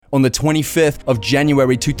On the 25th of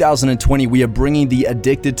January 2020, we are bringing the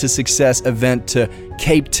Addicted to Success event to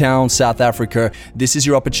Cape Town, South Africa. This is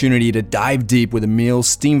your opportunity to dive deep with Emil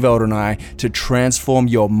Steenveld and I to transform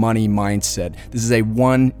your money mindset. This is a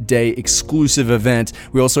one-day exclusive event.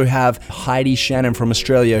 We also have Heidi Shannon from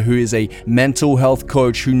Australia, who is a mental health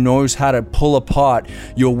coach who knows how to pull apart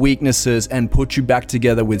your weaknesses and put you back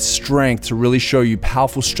together with strength to really show you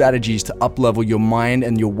powerful strategies to up-level your mind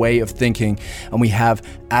and your way of thinking. And we have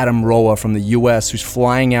Adam Roa from the US, who's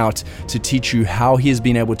flying out to teach you how he has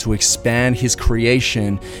been able to expand his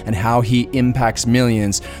creation and how he impacts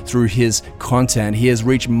millions through his content. He has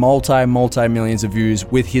reached multi-millions of views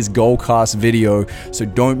with his Goalcast video, so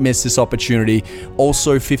don't miss this opportunity.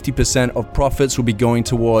 Also, 50% of profits will be going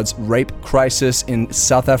towards Rape Crisis in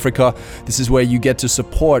South Africa. This is where you get to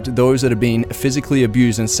support those that are being physically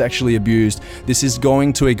abused and sexually abused. This is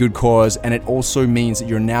going to a good cause, and it also means that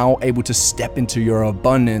you're now able to step into your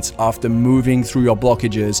abundance after moving through your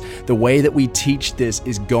blockages. The way that we teach this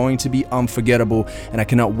is going to be unforgettable, and I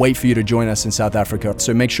cannot wait for you to join us in South Africa.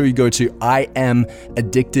 So make sure you go to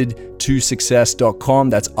IamAddicted2Success.com.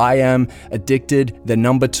 That's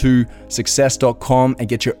IamAddicted2Success.com and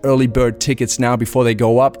get your early bird tickets now before they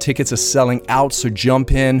go up. Tickets are selling out, so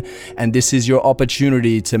jump in, and this is your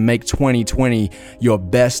opportunity to make 2020 your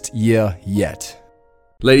best year yet.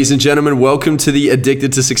 Ladies and gentlemen, welcome to the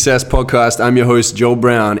Addicted to Success podcast. I'm your host, Joel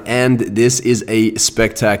Brown, and this is a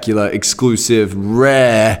spectacular, exclusive,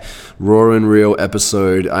 rare, raw and real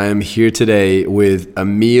episode. I am here today with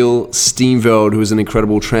Emil Steenveld, who is an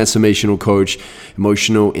incredible transformational coach,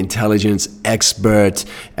 emotional intelligence expert,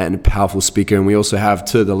 and powerful speaker. And we also have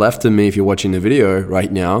to the left of me, if you're watching the video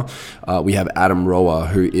right now, we have Adam Roa,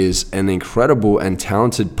 who is an incredible and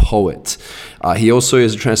talented poet. He also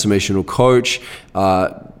is a transformational coach,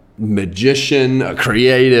 magician, a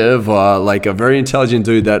creative, like a very intelligent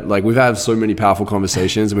dude that we've had so many powerful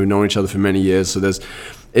conversations and we've known each other for many years. So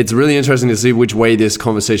it's really interesting to see which way this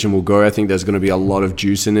conversation will go. I think there's going to be a lot of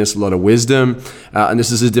juice in this, a lot of wisdom. And this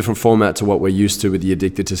is a different format to what we're used to with the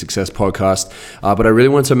Addicted to Success podcast. But I really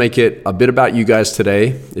want to make it a bit about you guys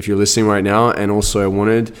today, if you're listening right now. And also I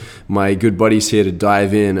wanted my good buddies here to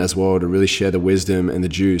dive in as well to really share the wisdom and the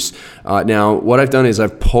juice. Now, what I've done is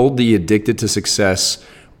I've polled the Addicted to Success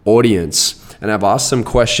audience, and I've asked some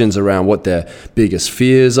questions around what their biggest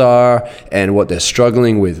fears are and what they're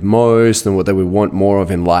struggling with most and what they would want more of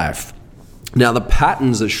in life. Now, the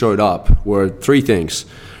patterns that showed up were three things.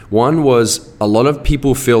 One was a lot of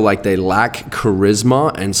people feel like they lack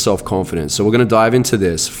charisma and self-confidence. So we're going to dive into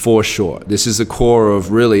this for sure. This is the core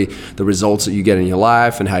of really the results that you get in your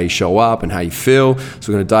life and how you show up and how you feel.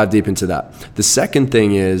 So we're going to dive deep into that. The second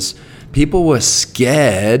thing is people were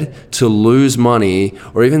scared to lose money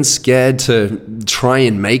or even scared to try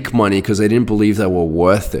and make money because they didn't believe they were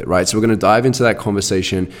worth it, right? So we're going to dive into that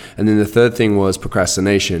conversation. And then the third thing was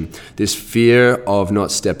procrastination. This fear of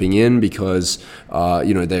not stepping in because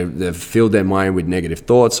they've filled their mind with negative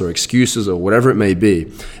thoughts or excuses or whatever it may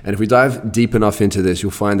be. And if we dive deep enough into this,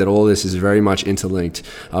 you'll find that all this is very much interlinked.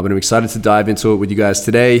 But I'm excited to dive into it with you guys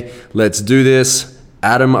today. Let's do this.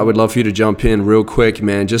 Adam, I would love for you to jump in real quick,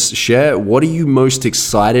 man. Just share, what are you most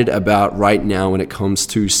excited about right now when it comes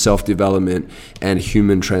to self-development and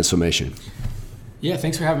human transformation? Yeah,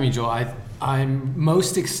 thanks for having me, Joel. I'm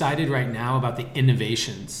most excited right now about the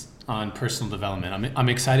innovations on personal development. I'm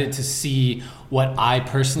excited to see what I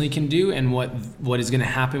personally can do and what is going to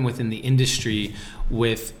happen within the industry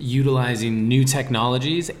with utilizing new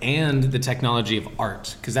technologies and the technology of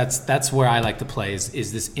art, because that's where I like to play is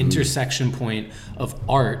this intersection point of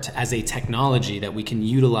art as a technology that we can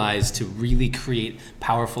utilize to really create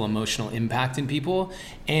powerful emotional impact in people,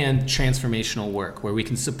 and transformational work where we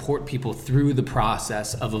can support people through the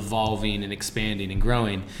process of evolving and expanding and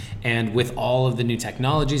growing. And with all of the new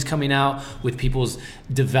technologies coming out, with people's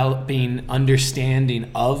developing understanding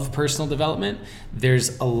of personal development,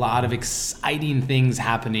 there's a lot of exciting things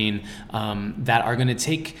happening that are going to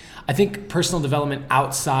take, I think, personal development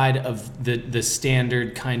outside of the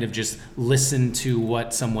standard kind of just listen to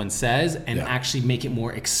what someone says and actually make it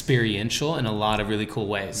more experiential in a lot of really cool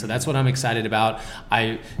ways. So that's what I'm excited about.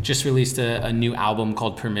 I just released a new album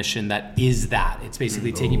called Permission that is that. It's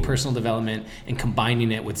basically taking personal development and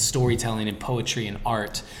combining it with storytelling and poetry and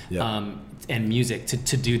art and music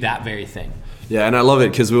to do that very thing. Yeah, and I love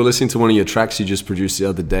it because we were listening to one of your tracks you just produced the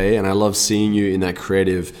other day, and I love seeing you in that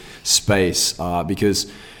creative space because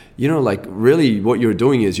you know, like really what you're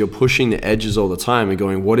doing is you're pushing the edges all the time and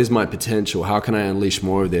going, what is my potential? How can I unleash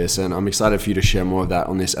more of this? And I'm excited for you to share more of that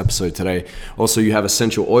on this episode today. Also, you have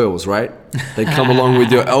essential oils, right? They come along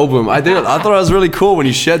with your album. I thought it was really cool when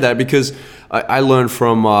you shared that, because I learned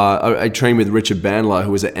from, I trained with Richard Bandler,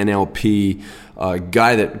 who was an NLP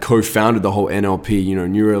guy that co-founded the whole NLP, you know,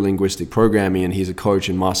 neuro-linguistic programming, and he's a coach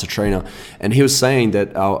and master trainer. And he was saying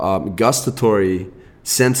that our gustatory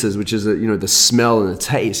senses, which is you know, the smell and the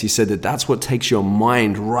taste, he said that's what takes your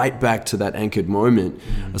mind right back to that anchored moment.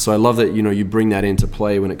 Mm-hmm. So I love that, you know, you bring that into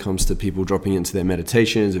play when it comes to people dropping into their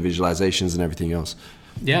meditations and visualizations and everything else.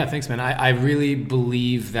 Yeah, thanks, man. I really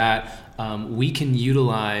believe that we can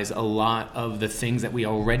utilize a lot of the things that we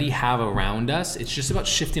already have around us. It's just about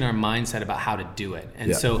shifting our mindset about how to do it.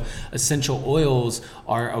 And so essential oils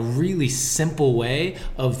are a really simple way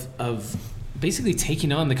of basically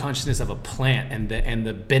taking on the consciousness of a plant and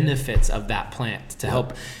the benefits of that plant to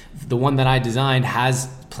help. The one that I designed has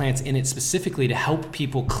plants in it specifically to help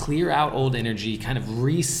people clear out old energy, kind of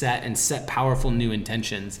reset and set powerful new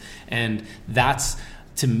intentions. And that's,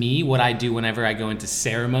 to me, what I do whenever I go into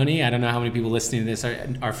ceremony. I don't know how many people listening to this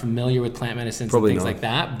are familiar with plant medicines Probably and things not. like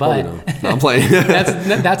that, but no, I'm playing.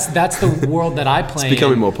 that's the world that I play in. It's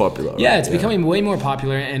becoming more popular. Yeah, it's becoming way more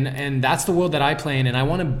popular, and that's the world that I play in, and I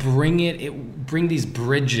want to bring these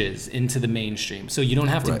bridges into the mainstream. So you don't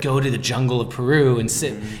have to go to the jungle of Peru and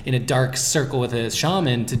sit in a dark circle with a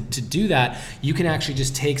shaman to do that. You can actually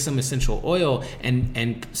just take some essential oil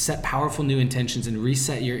and set powerful new intentions and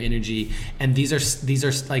reset your energy. And these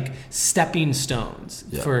are like stepping stones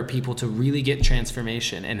for people to really get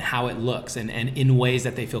transformation and how it looks and in ways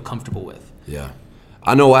that they feel comfortable with. Yeah.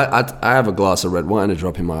 I know I have a glass of red wine to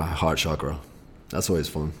drop in my heart chakra. That's always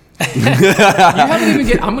fun. You haven't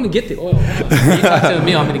even I'm going to get the oil. You talk to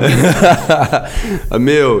Emil, I'm going to get it.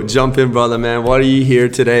 Emil, jump in, brother, man. What are you here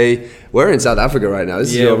today? We're in South Africa right now.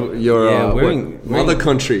 This is your mother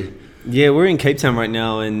country. Yeah, we're in Cape Town right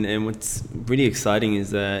now, and what's really exciting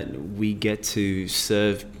is that we get to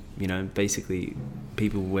serve, you know, basically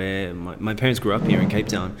people where my parents grew up here in Cape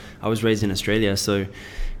Town. I was raised in Australia, so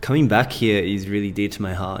coming back here is really dear to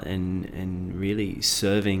my heart, and really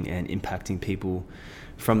serving and impacting people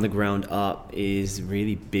from the ground up is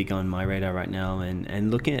really big on my radar right now,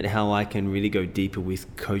 and looking at how I can really go deeper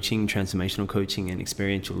with coaching, transformational coaching and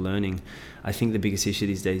experiential learning. I think the biggest issue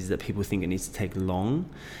these days is that people think it needs to take long,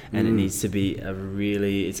 and it needs to be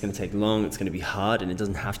it's going to take long, it's going to be hard, and it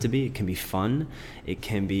doesn't have to be. It can be fun, it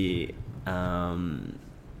can be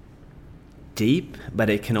deep,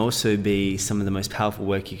 but it can also be some of the most powerful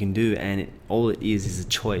work you can do, and all it is a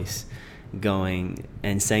choice. Going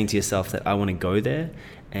and saying to yourself that I want to go there,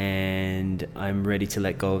 and I'm ready to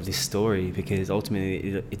let go of this story, because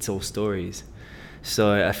ultimately it's all stories.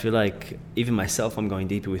 So I feel like even myself, I'm going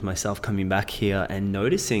deeper with myself coming back here and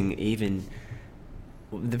noticing. Even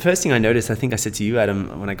the first thing I noticed, I think I said to you,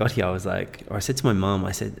 Adam, when I got here, I was like, or I said to my mom,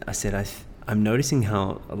 I said I'm noticing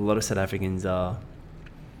how a lot of South Africans are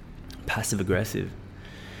passive aggressive.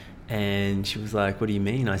 And she was like, what do you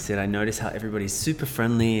mean? I said, I notice how everybody's super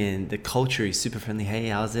friendly and the culture is super friendly. Hey,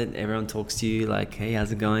 how's it? Everyone talks to you like, hey,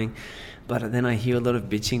 how's it going? But then I hear a lot of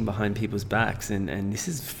bitching behind people's backs. And this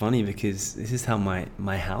is funny, because this is how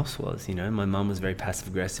my house was, you know. My mum was very passive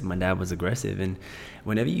aggressive. My dad was aggressive. And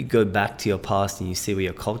whenever you go back to your past and you see where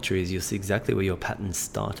your culture is, you'll see exactly where your patterns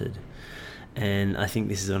started. And I think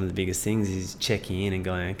this is one of the biggest things, is checking in and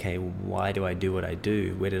going, okay, why do I do what I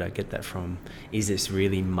do? Where did I get that from? Is this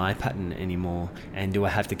really my pattern anymore? And do I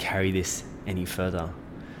have to carry this any further?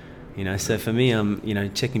 You know, so for me, you know,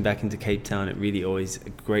 checking back into Cape Town, it really always a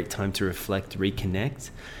great time to reflect, reconnect,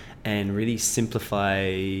 and really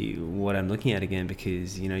simplify what I'm looking at again,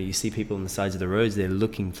 because, you know, you see people on the sides of the roads, they're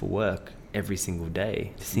looking for work every single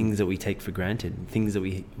day. Things that we take for granted, things that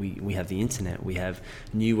we have the internet, we have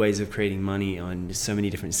new ways of creating money on so many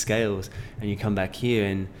different scales, and you come back here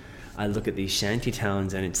and I look at these shanty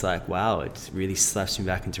towns and it's like, wow, it really slaps me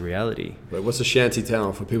back into reality. Wait, what's a shanty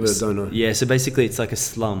town for people that don't know? Yeah, so basically it's like a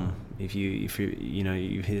slum. If you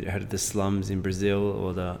you've heard of the slums in Brazil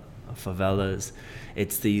or the favelas,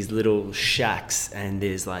 it's these little shacks, and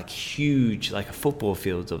there's like huge, like football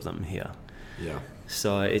fields of them here. Yeah.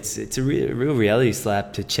 So it's a real reality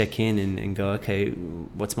slap to check in and go, okay,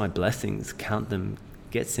 what's my blessings? Count them,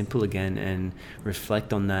 get simple again, and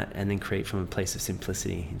reflect on that, and then create from a place of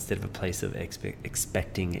simplicity instead of a place of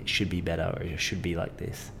expecting it should be better or it should be like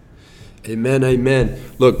this. Amen, amen.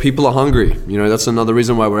 Look, people are hungry. You know, that's another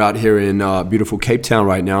reason why we're out here in beautiful Cape Town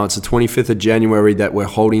right now. It's the 25th of January that we're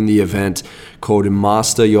holding the event called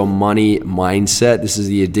Master Your Money Mindset. This is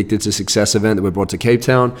the Addicted to Success event that we brought to Cape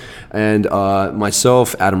Town. And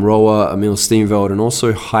myself, Adam Roa, Emil Steenveld, and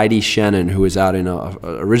also Heidi Shannon, who is out in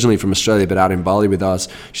originally from Australia, but out in Bali with us.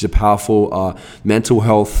 She's a powerful mental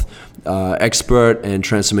health expert and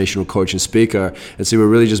transformational coach and speaker. And so we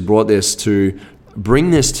really just brought this to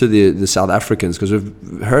bring this to the South Africans, because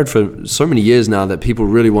we've heard for so many years now that people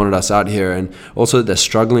really wanted us out here, and also that they're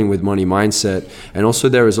struggling with money mindset, and also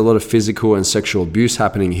there is a lot of physical and sexual abuse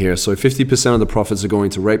happening here. So 50% of the profits are going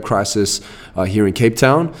to rape crisis here in Cape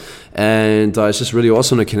Town, and it's just really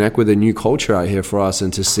awesome to connect with a new culture out here for us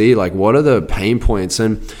and to see like what are the pain points.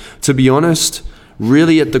 And to be honest,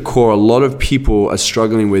 really at the core, a lot of people are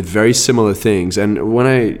struggling with very similar things. And when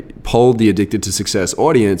I polled the Addicted to Success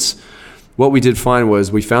audience, what we did find was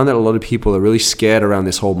we found that a lot of people are really scared around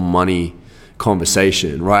this whole money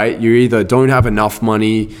conversation, right? You either don't have enough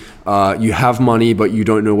money, you have money, but you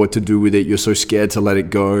don't know what to do with it. You're so scared to let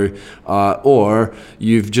it go. Or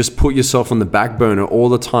you've just put yourself on the back burner all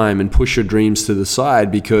the time and push your dreams to the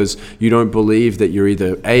side because you don't believe that you're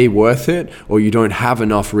either A, worth it, or you don't have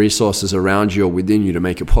enough resources around you or within you to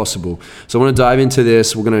make it possible. So I want to dive into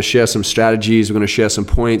this. We're going to share some strategies. We're going to share some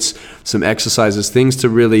points, some exercises, things to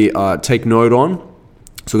really take note on.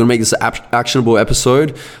 So we're going to make this an actionable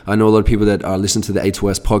episode. I know a lot of people that listen to the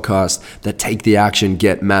A2S podcast that take the action,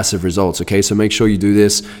 get massive results, okay? So make sure you do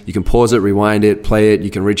this. You can pause it, rewind it, play it.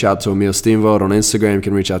 You can reach out to Emil Steenveld on Instagram. You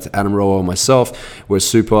can reach out to Adam Roa or myself. We're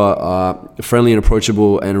super friendly and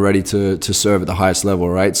approachable and ready to serve at the highest level,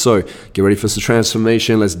 right? So get ready for some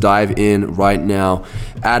transformation. Let's dive in right now.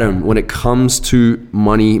 Adam, when it comes to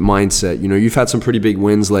money mindset, you know, you've had some pretty big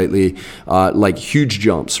wins lately, like huge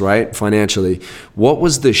jumps, right? Financially. What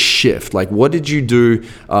was the shift? Like, what did you do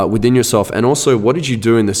within yourself? And also, what did you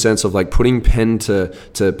do in the sense of like putting pen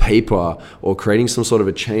to paper or creating some sort of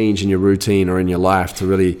a change in your routine or in your life to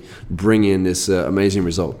really bring in this amazing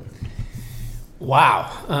result?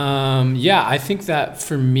 Wow. Yeah, I think that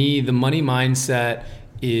for me, the money mindset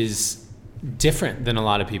is different than a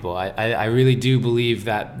lot of people. I really do believe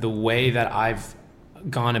that the way that I've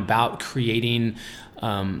gone about creating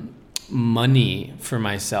money for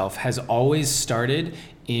myself has always started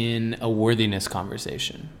in a worthiness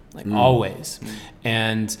conversation, like always.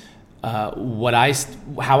 And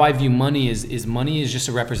how I view money is money is just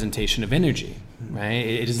a representation of energy, right?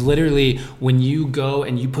 It is literally when you go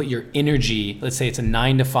and you put your energy, let's say it's a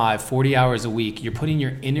 9 to 5, 40 hours a week, you're putting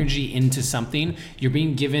your energy into something, you're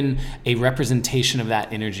being given a representation of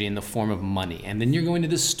that energy in the form of money. And then you're going to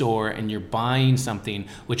the store and you're buying something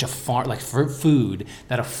which like for food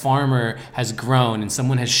that a farmer has grown and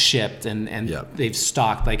someone has shipped and they've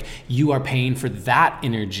stocked. Like you are paying for that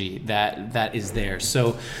energy that is there.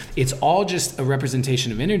 So it's all just a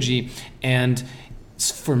representation of energy. And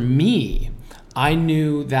for me, I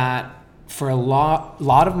knew that for a lot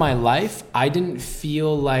of my life, I didn't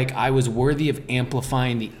feel like I was worthy of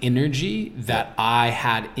amplifying the energy that I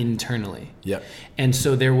had internally. Yep. And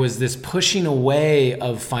so there was this pushing away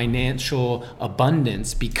of financial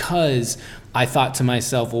abundance because I thought to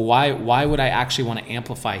myself, well, why would I actually want to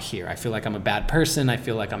amplify here? I feel like I'm a bad person. I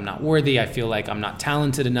feel like I'm not worthy. I feel like I'm not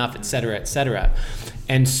talented enough, et cetera, et cetera.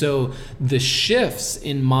 And so the shifts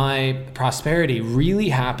in my prosperity really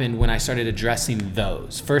happened when I started addressing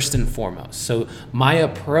those first and foremost. So my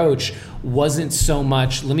approach wasn't so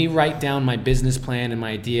much, let me write down my business plan and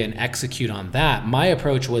my idea and execute on that. My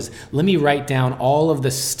approach was, let me write down all of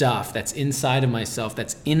the stuff that's inside of myself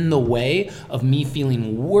that's in the way of me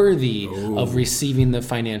feeling worthy of receiving the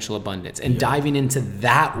financial abundance and diving into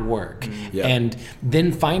that work. And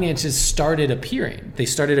then finances started appearing. They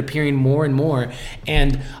started appearing more and more.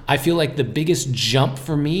 And I feel like the biggest jump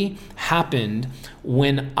for me happened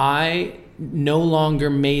when I no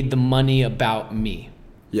longer made the money about me.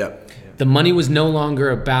 The money was no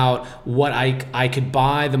longer about what I could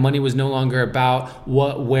buy. The money was no longer about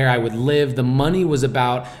where I would live. The money was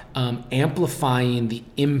about amplifying the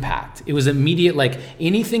impact. It was immediate, like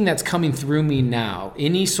anything that's coming through me now,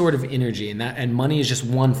 any sort of energy, and money is just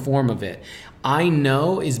one form of it, I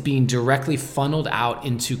know is being directly funneled out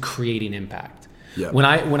into creating impact. When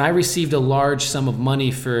I received a large sum of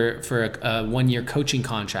money for a 1-year coaching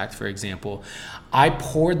contract, for example, I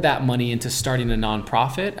poured that money into starting a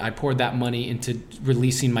nonprofit. I poured that money into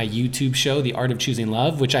releasing my YouTube show, The Art of Choosing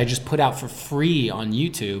Love, which I just put out for free on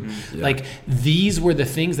YouTube. Like these were the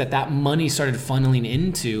things that money started funneling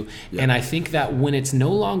into. And I think that when it's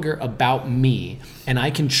no longer about me and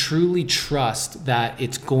I can truly trust that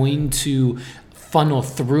it's going to funnel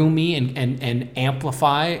through me and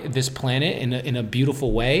amplify this planet in a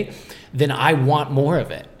beautiful way, then I want more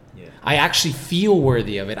of it. I actually feel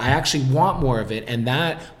worthy of it. I actually want more of it. And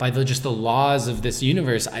that, by just the laws of this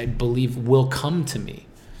universe, I believe will come to me.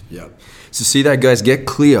 Yeah. So see that, guys, get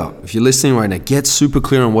clear. If you're listening right now, get super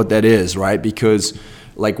clear on what that is, right? Because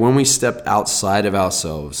like when we step outside of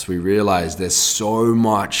ourselves, we realize there's so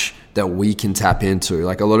much that we can tap into.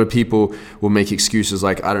 Like a lot of people will make excuses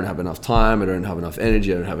like, I don't have enough time, I don't have enough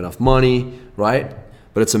energy, I don't have enough money, right?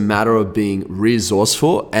 But it's a matter of being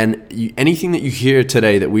resourceful. And anything that you hear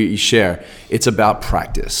today that we share, it's about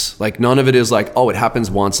practice. Like none of it is like, oh, it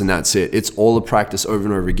happens once and that's it. It's all a practice over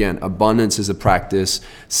and over again. Abundance is a practice.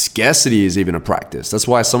 Scarcity is even a practice. That's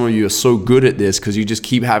why some of you are so good at this, because you just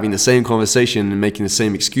keep having the same conversation and making the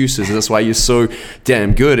same excuses. And that's why you're so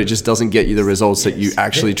damn good. It just doesn't get you the results that you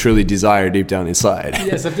actually truly desire deep down inside.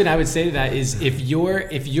 Yeah, something I would say to that is if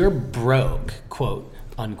you're broke, quote,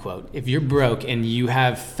 unquote, if you're broke and you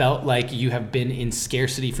have felt like you have been in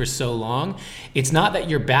scarcity for so long, it's not that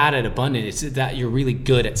you're bad at abundance, it's that you're really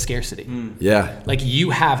good at scarcity. Yeah. Like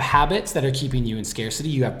you have habits that are keeping you in scarcity,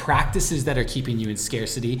 you have practices that are keeping you in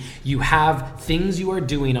scarcity, you have things you are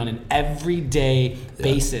doing on an everyday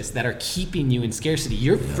basis that are keeping you in scarcity.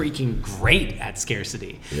 You're freaking great at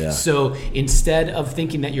scarcity. Yeah. So instead of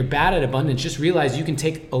thinking that you're bad at abundance, just realize you can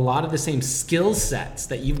take a lot of the same skill sets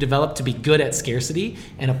that you've developed to be good at scarcity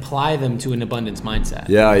and apply them to an abundance mindset.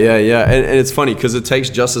 Yeah. And it's funny because it takes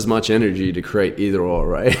just as much energy to create either or,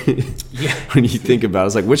 right? Yeah. When you think about it,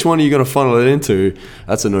 it's like, which one are you going to funnel it into?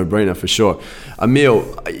 That's a no-brainer for sure. Emil,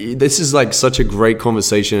 this is like such a great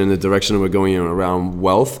conversation in the direction we're going in around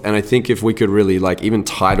wealth. And I think if we could really like even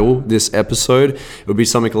title this episode, it would be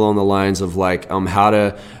something along the lines of like how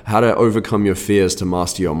to overcome your fears to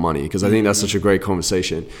master your money. Because I think that's such a great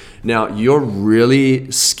conversation. Now, you're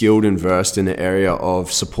really skilled and versed in the area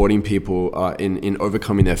of supporting people in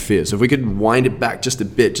overcoming their fears. So if we could wind it back just a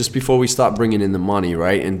bit, just before we start bringing in the money,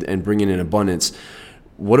 right? And bringing in abundance.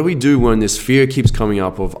 What do we do when this fear keeps coming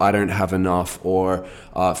up of I don't have enough, or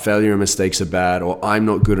failure and mistakes are bad, or I'm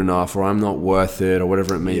not good enough, or I'm not worth it, or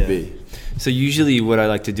whatever it may be? So usually what I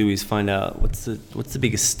like to do is find out what's the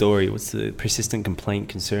biggest story, what's the persistent complaint,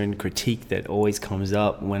 concern, critique that always comes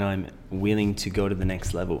up when I'm willing to go to the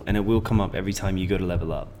next level. And it will come up every time you go to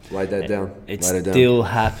level up. Write that down. It still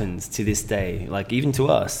happens to this day. Like even to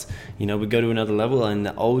us, we go to another level and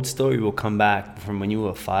the old story will come back from when you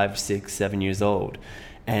were 5, 6, 7 years old,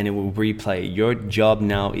 and it will replay. Your job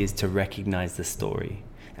now is to recognize the story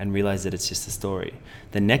and realize that it's just a story.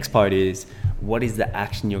 The next part is, what is the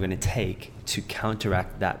action you're going to take to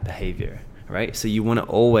counteract that behavior, right? So you want to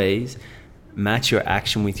always match your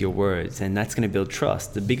action with your words, and that's going to build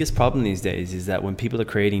trust. The biggest problem these days is that when people are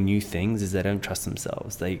creating new things is they don't trust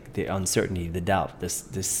themselves. The uncertainty, the doubt,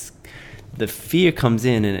 the fear comes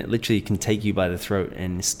in, and it literally can take you by the throat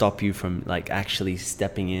and stop you from like actually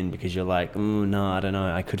stepping in, because you're like, oh no, I don't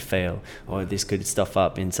know, I could fail, or this could stuff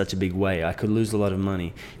up in such a big way, I could lose a lot of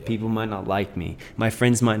money, people might not like me, my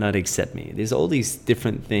friends might not accept me. There's all these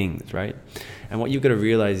different things, right? And what you've got to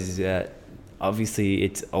realize is that obviously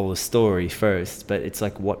it's all a story first, but it's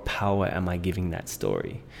like, what power am I giving that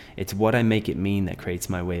story? It's what I make it mean that creates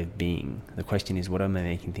my way of being. The question is, what am I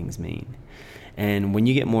making things mean? And when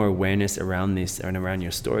you get more awareness around this and around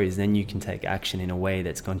your stories, then you can take action in a way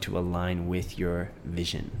that's going to align with your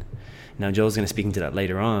vision. Now, Joel's going to speak into that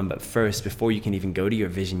later on, but first, before you can even go to your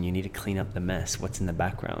vision, you need to clean up the mess, what's in the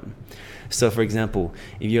background. So, for example,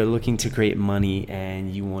 if you're looking to create money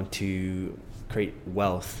and you want to create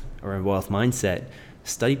wealth or a wealth mindset,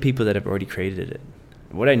 study people that have already created it.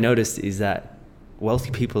 What I noticed is that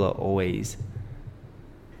wealthy people are always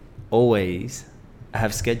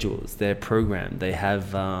have schedules, they're programmed, they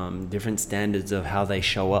have different standards of how they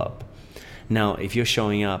show up. Now, if you're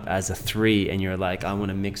showing up as a 3 and you're like, I want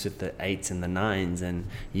to mix with the 8s and the 9s, and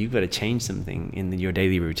you've got to change something in your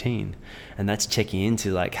daily routine. And that's checking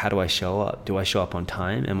into like, how do I show up? Do I show up on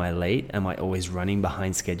time? Am I late? Am I always running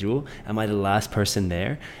behind schedule? Am I the last person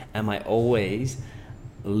there? Am I always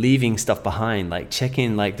leaving stuff behind? Like check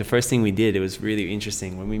in. Like the first thing we did, it was really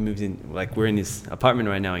interesting when we moved in. Like we're in this apartment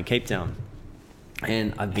right now in Cape Town,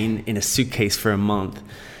 and I've been in a suitcase for a month,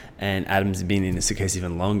 and Adam's been in a suitcase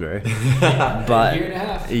even longer.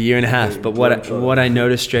 But a year and a half. But what I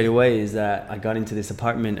noticed straight away is that I got into this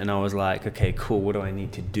apartment and I was like, okay, cool, what do I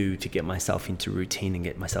need to do to get myself into routine and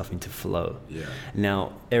get myself into flow? Yeah.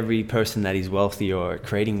 Now, every person that is wealthy or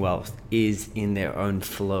creating wealth is in their own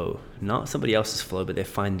flow. not somebody else's flow, but they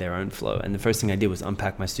find their own flow. And the first thing I did was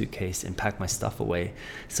unpack my suitcase and pack my stuff away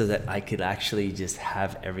so that I could actually just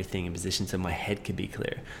have everything in position so my head could be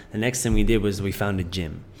clear. The next thing we did was we found a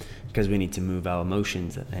gym, because we need to move our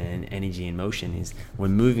emotions, and energy and motion is we're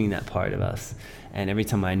moving that part of us. And every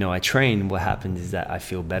time I know I train, what happens is that I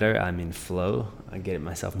feel better. I'm in flow. I get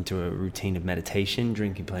myself into a routine of meditation,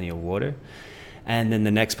 drinking plenty of water. And then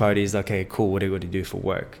the next part is, okay, cool, what are you going to do for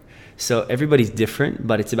work? So everybody's different,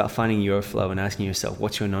 but it's about finding your flow and asking yourself,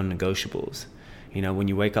 what's your non-negotiables? You know, when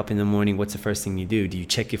you wake up in the morning, what's the first thing you do? Do you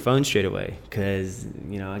check your phone straight away? Because,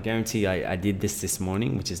 you know, I guarantee I did this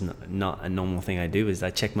morning, which is not a normal thing I do, is I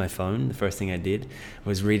checked my phone. The first thing I did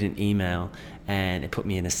was read an email, and it put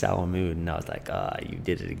me in a sour mood. And I was like, you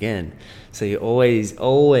did it again. So you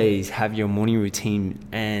always have your morning routine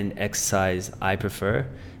and exercise, I prefer,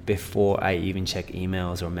 before I even check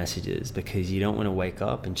emails or messages, because you don't want to wake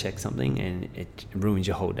up and check something and it ruins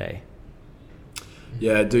your whole day.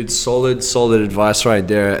 Yeah, dude, solid advice right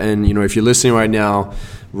there. And, you know, if you're listening right now,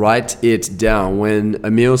 write it down. When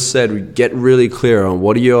Emil said, get really clear on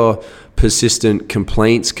what are your persistent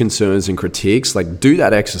complaints, concerns, and critiques, like, do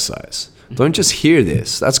that exercise. Don't just hear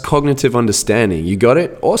this. That's cognitive understanding. You got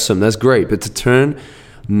it? Awesome. That's great. But to turn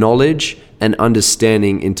knowledge and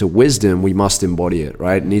understanding into wisdom, we must embody it,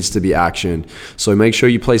 right? It needs to be action. So make sure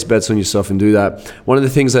you place bets on yourself and do that. One of the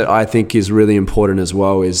things that I think is really important as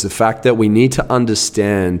well is the fact that we need to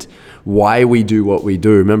understand why we do what we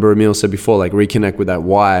do. Remember Emil said before, like, reconnect with that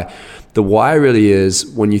why. The why really is,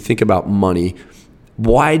 when you think about money,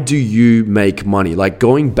 why do you make money? Like,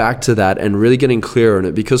 going back to that and really getting clear on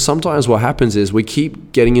it, because sometimes what happens is we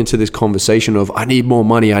keep getting into this conversation of, I need more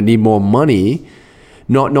money,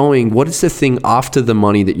 not knowing what is the thing after the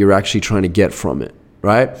money that you're actually trying to get from it,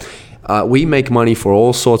 right? We make money for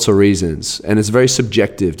all sorts of reasons, and it's very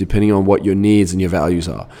subjective depending on what your needs and your values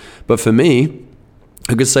are. But for me,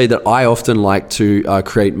 I could say that I often like to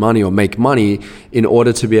create money or make money in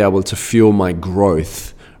order to be able to fuel my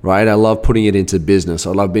growth, right? I love putting it into business.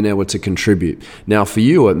 I love being able to contribute. Now, for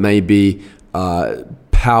you, it may be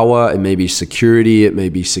power, it may be security, it may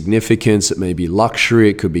be significance, it may be luxury,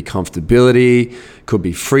 it could be comfortability, it could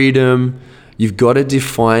be freedom. You've got to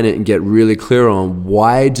define it and get really clear on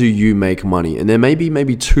why do you make money. And there may be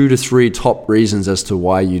maybe 2 to 3 top reasons as to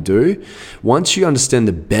why you do. Once you understand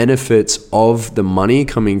the benefits of the money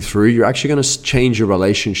coming through, you're actually going to change your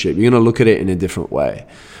relationship. You're going to look at it in a different way.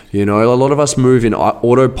 You know, a lot of us move in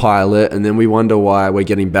autopilot, and then we wonder why we're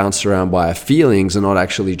getting bounced around by our feelings and not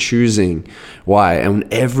actually choosing why.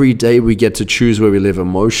 And every day we get to choose where we live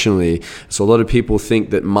emotionally. So a lot of people think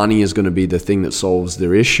that money is going to be the thing that solves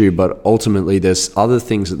their issue, but ultimately there's other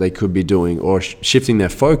things that they could be doing or shifting their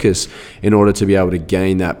focus in order to be able to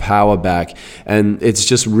gain that power back. And it's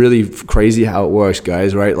just really crazy how it works,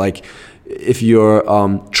 guys, right? Like, if you're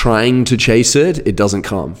trying to chase it, it doesn't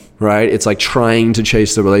come, right? It's like trying to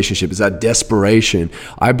chase the relationship. It's that desperation.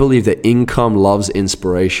 I believe that income loves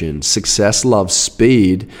inspiration. Success loves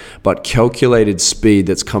speed, but calculated speed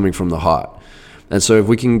that's coming from the heart. And so if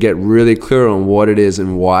we can get really clear on what it is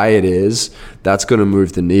and why it is, that's going to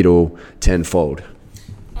move the needle tenfold.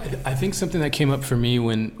 I think something that came up for me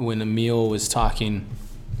when Emil was talking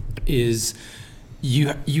is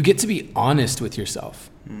you get to be honest with yourself.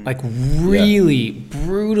 Like, really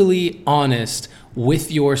brutally honest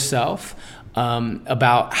with yourself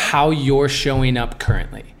about how you're showing up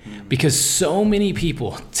currently. Because so many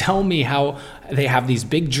people tell me how they have these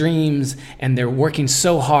big dreams and they're working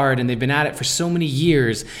so hard and they've been at it for so many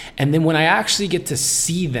years. And then when I actually get to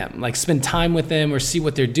see them, like spend time with them or see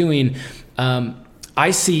what they're doing,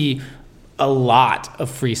 I see a lot of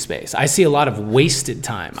free space. I see a lot of wasted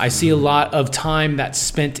time. I see a lot of time that's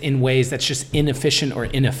spent in ways that's just inefficient or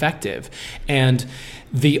ineffective. And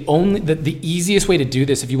the easiest way to do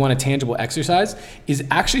this, if you want a tangible exercise, is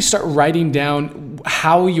actually start writing down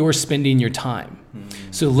how you're spending your time.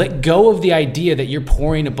 So let go of the idea that you're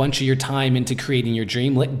pouring a bunch of your time into creating your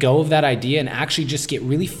dream. Let go of that idea and actually just get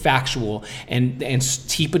really factual and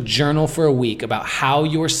keep a journal for a week about how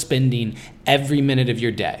you're spending every minute of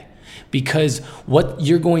your day. Because what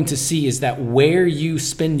you're going to see is that where you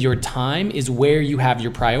spend your time is where you have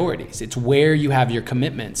your priorities. It's where you have your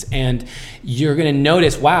commitments. And you're going to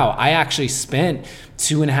notice, wow, I actually spent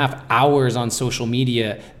 2.5 hours on social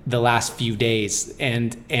media the last few days,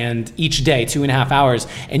 and each day 2.5 hours,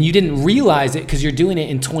 and you didn't realize it because you're doing it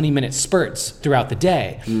in 20-minute spurts throughout the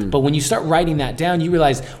day. But when you start writing that down, you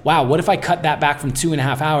realize, wow, what if I cut that back from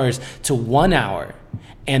 2.5 hours to 1 hour?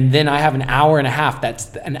 And then I have an hour and a half.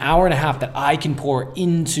 That's an hour and a half that I can pour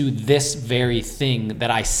into this very thing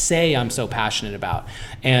that I say I'm so passionate about.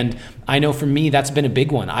 And I know for me, that's been a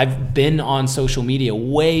big one. I've been on social media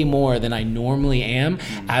way more than I normally am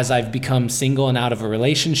as I've become single and out of a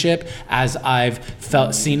relationship, as I've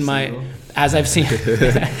seen. Was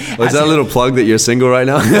that a little plug that you're single right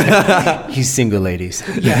now? He's single, ladies.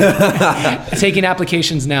 Yeah. Taking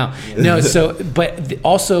applications now. No,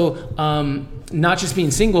 also, not just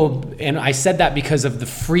being single, and I said that because of the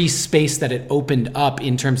free space that it opened up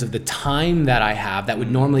in terms of the time that I have that would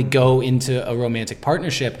normally go into a romantic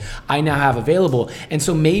partnership, I now have available. And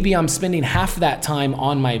so maybe I'm spending half of that time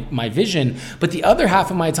on my vision, but the other half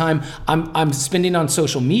of my time I'm spending on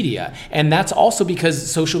social media. And that's also because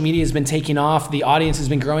social media has been taking off, the audience has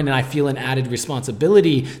been growing, and I feel an added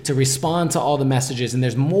responsibility to respond to all the messages, and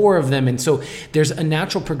there's more of them. And so there's a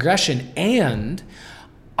natural progression, and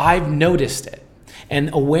I've noticed it.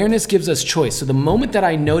 And awareness gives us choice. So the moment that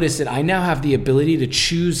I notice it, I now have the ability to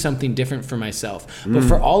choose something different for myself. But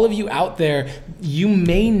for all of you out there, you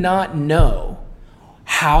may not know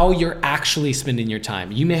how you're actually spending your time.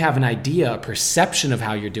 You may have an idea, a perception of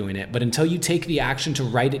how you're doing it, but until you take the action to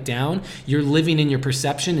write it down, you're living in your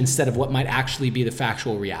perception instead of what might actually be the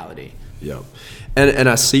factual reality. Yeah. And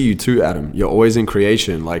I see you too, Adam. You're always in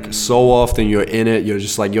creation. Like so often you're in it. You're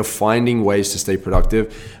just like, you're finding ways to stay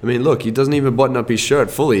productive. I mean, look, he doesn't even button up his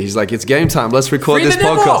shirt fully. He's like, it's game time. Let's record this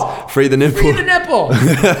podcast. Free the nipple. Free the nipple.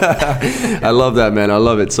 I love that, man. I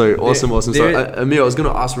love it. So awesome. So Amir, I was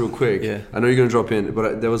going to ask real quick. Yeah. I know you're going to drop in,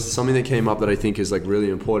 but there was something that came up that I think is like really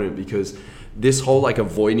important, because this whole like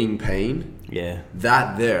avoiding pain,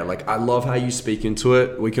 like I love how you speak into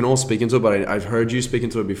it. We can all speak into it, but I've heard you speak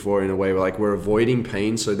into it before in a way where like we're avoiding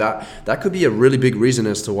pain. So that could be a really big reason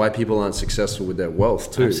as to why people aren't successful with their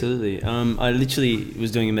wealth too. Absolutely. I literally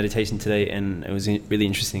was doing a meditation today, and it was really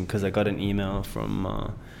interesting because I got an email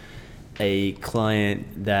from a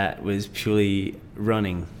client that was purely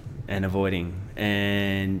running and avoiding.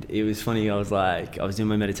 And it was funny. I was doing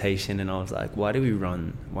my meditation, and I was like, why do we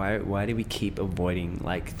run? Why do we keep avoiding?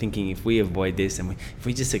 Like thinking if we avoid this and if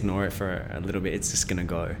we just ignore it for a little bit, it's just gonna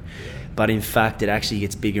go. Yeah. But in fact, it actually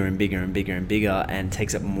gets bigger and bigger and bigger and bigger, and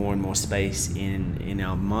takes up more and more space in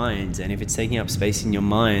our minds. And if it's taking up space in your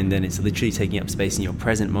mind, then it's literally taking up space in your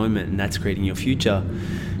present moment, and that's creating your future.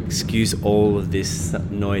 Excuse all of this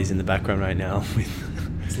noise in the background right now.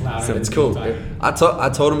 So it's cool. I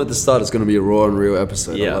told him at the start it's going to be a raw and real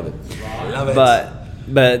episode. Yeah. I love it.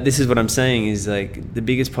 But this is what I'm saying is like the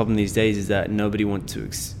biggest problem these days is that nobody wants to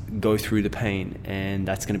go through the pain, and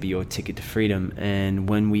that's going to be your ticket to freedom. And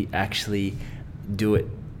when we actually do it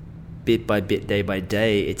bit by bit, day by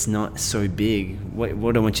day, it's not so big.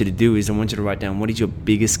 What I want you to do is I want you to write down what is your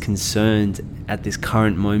biggest concerns at this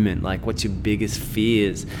current moment, like what's your biggest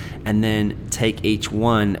fears, and then take each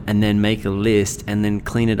one and then make a list and then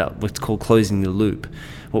clean it up, what's called closing the loop.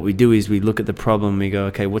 What we do is we look at the problem, we go,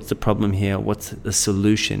 okay, what's the problem here? What's the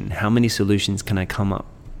solution? How many solutions can I come up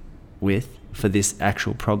with for this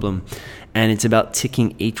actual problem? And it's about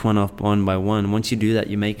ticking each one off one by one. Once you do that,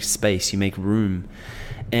 you make space, you make room.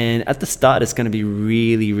 And at the start, it's going to be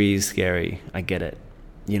really, really scary. I get it.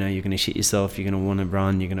 You know, you're going to shit yourself. You're going to want to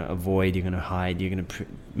run. You're going to avoid. You're going to hide. You're going to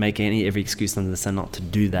make every excuse under the sun not to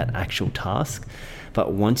do that actual task.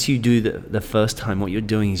 But once you do the first time, what you're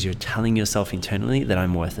doing is you're telling yourself internally that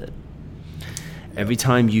I'm worth it. Every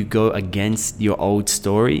time you go against your old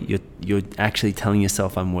story, you're actually telling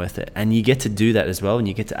yourself I'm worth it. And you get to do that as well. And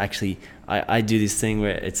you get to actually, I do this thing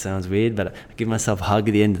where it sounds weird, but I give myself a hug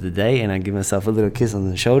at the end of the day, and I give myself a little kiss on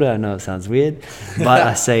the shoulder. I know it sounds weird, but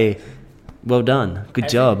I say, well done, good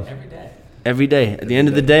job. Every day. At the end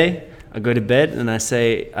of the day, I go to bed and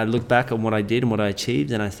I look back on what I did and what I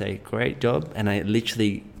achieved, and I say, great job. And I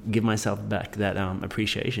literally give myself back that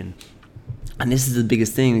appreciation. And this is the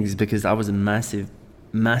biggest thing, is because I was a massive,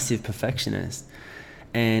 massive perfectionist.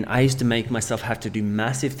 And I used to make myself have to do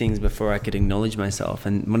massive things before I could acknowledge myself.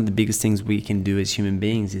 And one of the biggest things we can do as human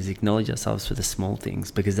beings is acknowledge ourselves for the small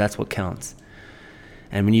things, because that's what counts.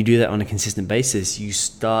 And when you do that on a consistent basis, you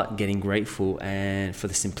start getting grateful and for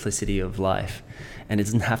the simplicity of life. And it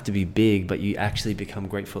doesn't have to be big, but you actually become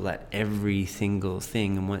grateful at every single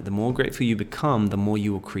thing. And the more grateful you become, the more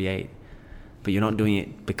you will create. But you're not doing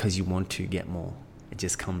it because you want to get more. It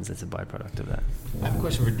just comes as a byproduct of that. I have a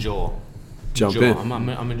question for Joel. Jump in. I'm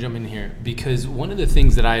going to jump in here, because one of the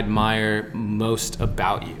things that I admire most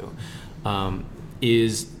about you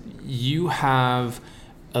is you have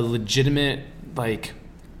a legitimate, like,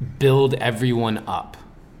 build everyone up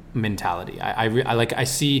mentality. I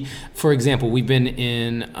see, for example, we've been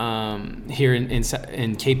in here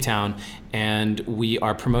in Cape Town, and we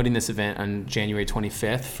are promoting this event on January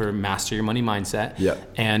 25th for Master Your Money Mindset. Yeah.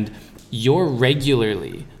 And you're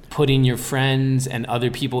regularly putting your friends and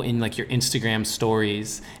other people in like your Instagram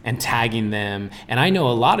stories and tagging them. And I know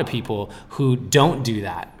a lot of people who don't do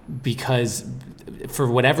that because for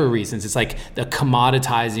whatever reasons, it's like the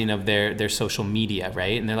commoditizing of their social media,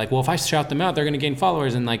 right? And they're like, well, if I shout them out, they're going to gain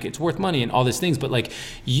followers and like it's worth money and all these things. But like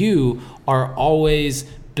you are always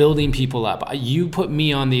building people up. You put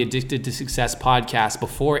me on the Addicted to Success podcast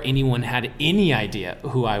before anyone had any idea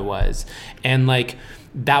who I was. And like,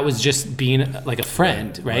 that was just being like a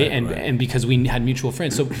friend, right? And because we had mutual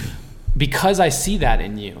friends. So because I see that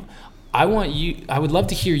in you, I would love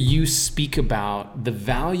to hear you speak about the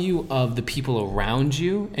value of the people around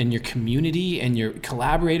you and your community and your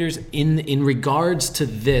collaborators in regards to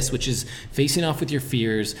this, which is facing off with your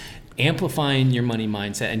fears, amplifying your money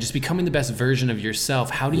mindset, and just becoming the best version of yourself.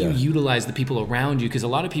 How do you utilize the people around you? Because a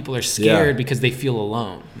lot of people are scared because they feel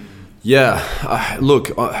alone. Yeah, look,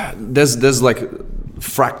 there's like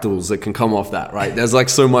fractals that can come off that, right? There's like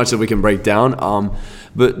so much that we can break down.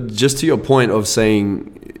 But just to your point of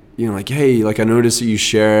saying, you know, like, hey, like I noticed that you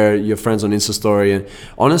share your friends on Insta story, and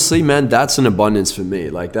honestly, man, that's an abundance for me.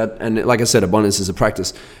 Like that, and like I said, abundance is a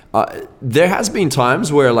practice. There has been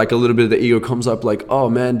times where like a little bit of the ego comes up, like, oh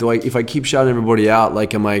man, if I keep shouting everybody out,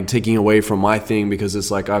 like, am I taking away from my thing because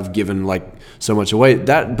it's like I've given like so much away?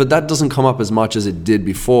 But that doesn't come up as much as it did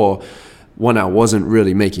before, when I wasn't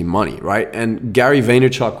really making money, right? And Gary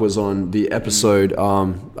Vaynerchuk was on the episode, I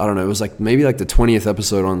don't know, it was like maybe like the 20th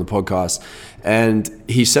episode on the podcast. And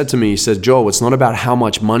he said to me, he said, Joel, it's not about how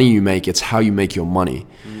much money you make, it's how you make your money.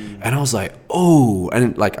 And I was like, oh,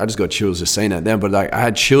 and like, I just got chills just saying that then, but like I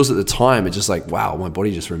had chills at the time. It's just like, wow, my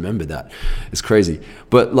body just remembered that. It's crazy.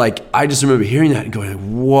 But like, I just remember hearing that and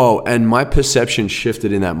going, whoa. And my perception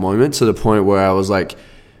shifted in that moment to the point where I was like,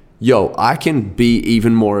 yo, I can be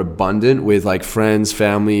even more abundant with like friends,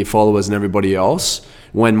 family, followers, and everybody else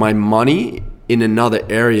when my money in another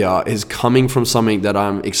area is coming from something that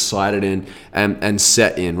I'm excited in and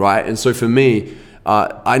set in, right? And so for me,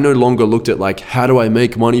 I no longer looked at like, how do I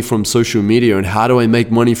make money from social media and how do I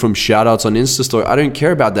make money from shout outs on Insta story? I don't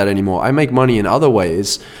care about that anymore. I make money in other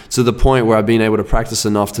ways, to the point where I've been able to practice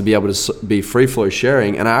enough to be able to be free flow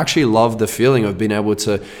sharing. And I actually love the feeling of being able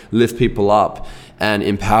to lift people up and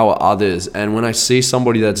empower others. And when I see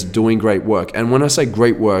somebody that's doing great work, and when I say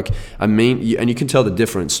great work, I mean, and you can tell the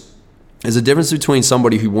difference. There's a difference between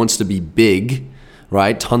somebody who wants to be big,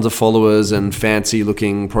 right? Tons of followers and fancy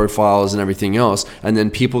looking profiles and everything else. And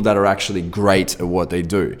then people that are actually great at what they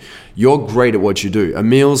do. You're great at what you do.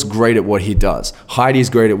 Emil's great at what he does.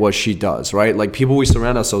 Heidi's great at what she does, right? Like people we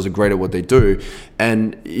surround ourselves are great at what they do.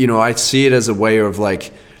 And, you know, I see it as a way of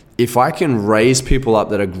like, if I can raise people up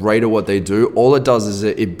that are great at what they do, all it does is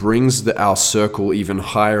it brings our circle even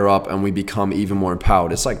higher up and we become even more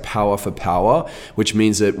empowered. It's like power for power, which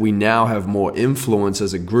means that we now have more influence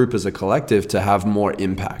as a group, as a collective, to have more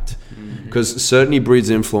impact. Because certainty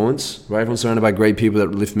breeds influence, right? If I'm surrounded by great people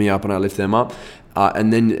that lift me up and I lift them up,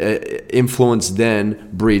 and then influence then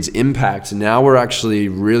breeds impact. Now we're actually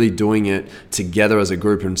really doing it together as a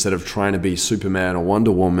group instead of trying to be Superman or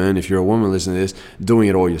Wonder Woman, if you're a woman listening to this, doing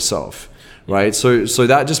it all yourself, right? So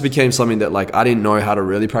that just became something that like I didn't know how to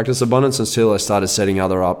really practice abundance until I started setting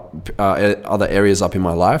other areas up in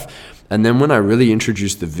my life. And then when I really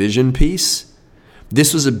introduced the vision piece,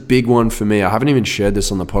 this was a big one for me. I haven't even shared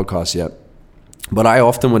this on the podcast yet. But I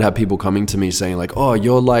often would have people coming to me saying like, oh,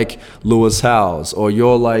 you're like Lewis Howes, or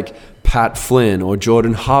you're like Pat Flynn or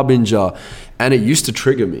Jordan Harbinger. And it used to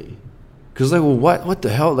trigger me. Because like, well, what the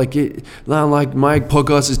hell? Like my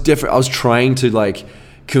podcast is different. I was trying to like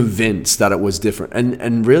convince that it was different.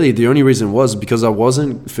 And really the only reason was because I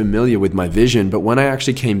wasn't familiar with my vision. But when I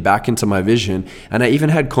actually came back into my vision, and I even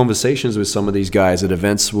had conversations with some of these guys at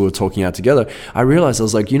events we were talking out together, I realized I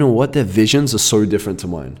was like, you know what? Their visions are so different to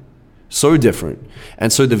mine. So different.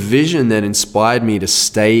 And so the vision then inspired me to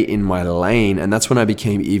stay in my lane. And that's when I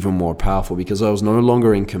became even more powerful, because I was no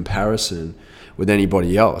longer in comparison with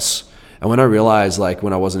anybody else. And when I realized like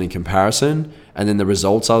when I wasn't in comparison and then the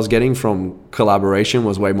results I was getting from collaboration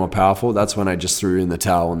was way more powerful, that's when I just threw in the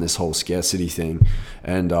towel on this whole scarcity thing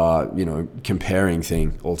and, comparing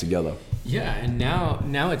thing altogether. Yeah. And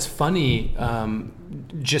now it's funny,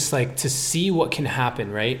 just like to see what can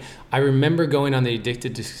happen, right? I remember going on the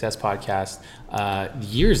Addicted to Success podcast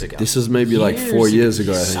years ago. This is maybe like 4 years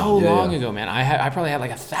ago, I think. So long ago, man. I probably had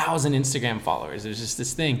like 1,000 Instagram followers. It was just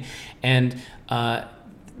this thing. And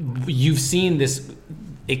you've seen this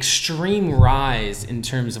extreme rise in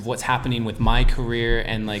terms of what's happening with my career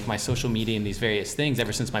and like my social media and these various things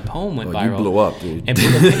ever since my poem went viral. You blew up, dude.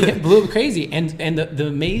 And blew up crazy. And the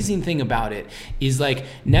amazing thing about it is like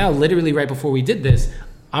now, literally right before we did this,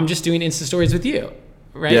 I'm just doing Insta stories with you.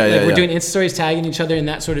 Right? We're doing Insta stories, tagging each other and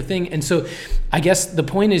that sort of thing. And so I guess the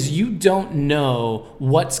point is you don't know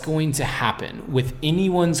what's going to happen with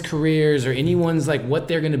anyone's careers or anyone's like what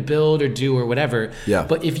they're going to build or do or whatever. Yeah.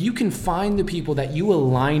 But if you can find the people that you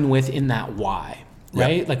align with in that why,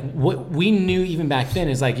 right? Yeah. Like what we knew even back then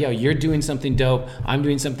is like, yo, you're doing something dope. I'm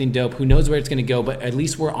doing something dope. Who knows where it's going to go, but at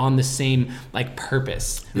least we're on the same like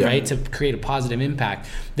purpose, right? To create a positive impact.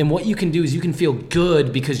 Then what you can do is you can feel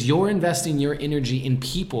good because you're investing your energy in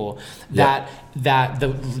people that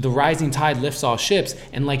the rising tide lifts all ships.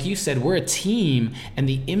 And like you said, we're a team, and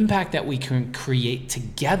the impact that we can create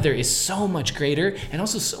together is so much greater and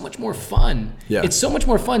also so much more fun. Yeah. It's so much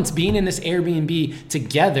more fun to being in this Airbnb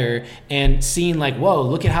together and seeing like, whoa,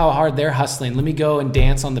 look at how hard they're hustling. Let me go and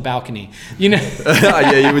dance on the balcony. You know?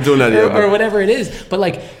 Yeah, you were doing that. or whatever it is. But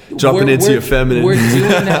like jumping into your feminine. We're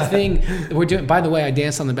doing that thing. By the way, I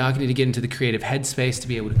danced on the balcony to get into the creative headspace to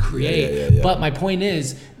be able to create. Yeah. But my point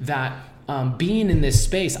is that being in this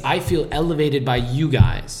space, I feel elevated by you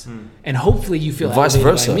guys, and hopefully you feel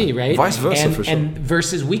elevated by me, right? Vice versa, for sure. And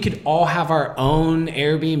versus we could all have our own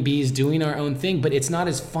Airbnbs doing our own thing, but it's not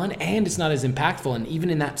as fun and it's not as impactful. And even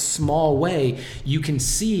in that small way, you can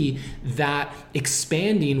see that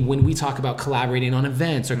expanding when we talk about collaborating on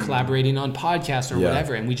events or collaborating on podcasts or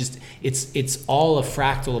whatever. And we just, it's all a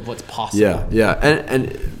fractal of what's possible. Yeah.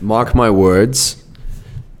 And mark my words,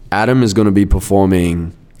 Adam is going to be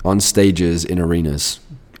performing on stages in arenas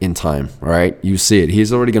in time, all right? You see it.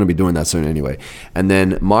 He's already going to be doing that soon anyway. And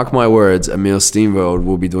then, mark my words, Emil Steenveld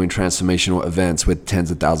will be doing transformational events with tens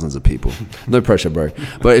of thousands of people. No pressure, bro.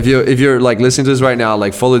 But if you're like listening to this right now,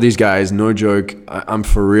 like follow these guys. No joke. I'm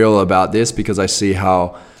for real about this because I see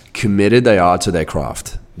how committed they are to their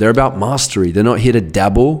craft. They're about mastery. They're not here to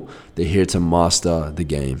dabble. They're here to master the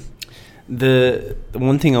game. The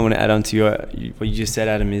one thing I want to add on to what you just said,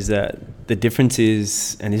 Adam, is that the difference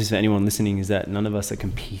is, and this is for anyone listening, is that none of us are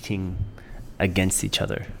competing against each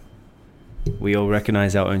other. We all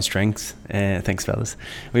recognize our own strengths. Thanks, fellas.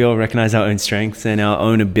 We all recognize our own strengths and our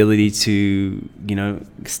own ability to,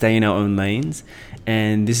 stay in our own lanes.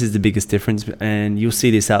 And this is the biggest difference. And you'll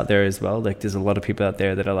see this out there as well. Like there's a lot of people out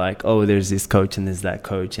there that are like, oh, there's this coach and there's that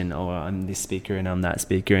coach, and oh, I'm this speaker and I'm that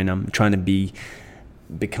speaker, and I'm trying to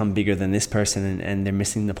become bigger than this person, and they're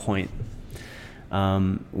missing the point.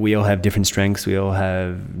 We all have different strengths, we all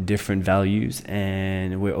have different values,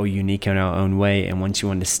 and we're all unique in our own way. And once you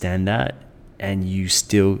understand that and you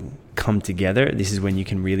still come together, this is when you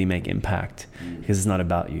can really make impact, because it's not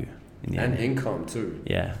about you. And income too.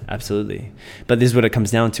 Yeah, absolutely. But this is what it comes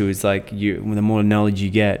down to. It's like the more knowledge you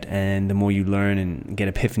get and the more you learn and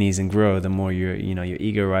get epiphanies and grow, the more your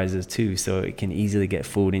ego rises too. So it can easily get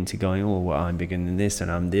fooled into going, oh, well, I'm bigger than this and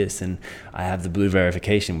I'm this and I have the blue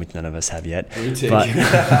verification, which none of us have yet. But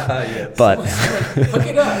hook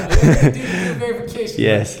it up. Do blue verification.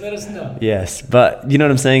 Yes. Let us know. Yes. But you know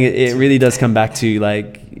what I'm saying? It really does come back to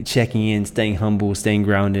like checking in, staying humble, staying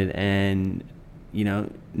grounded, and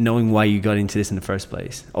knowing why you got into this in the first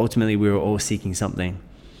place. Ultimately, we were all seeking something,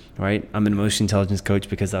 right? I'm an emotion intelligence coach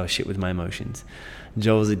because I was shit with my emotions.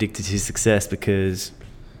 Joel was addicted to his success because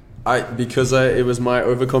it was my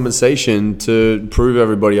overcompensation to prove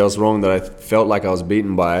everybody else wrong that I felt like I was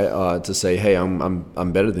beaten by, to say, hey,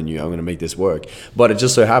 I'm better than you. I'm going to make this work. But it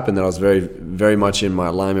just so happened that I was very, very much in my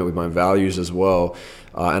alignment with my values as well.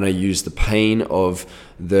 And I used the pain of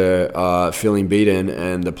the feeling beaten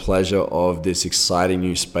and the pleasure of this exciting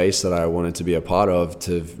new space that I wanted to be a part of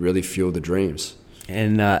to really fuel the dreams.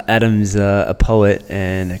 And Adam's a poet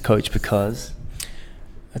and a coach because?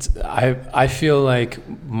 I feel like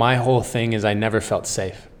my whole thing is I never felt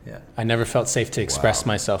safe. Yeah. I never felt safe to express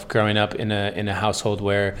myself growing up in a household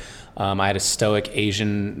where I had a stoic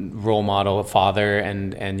Asian role model father,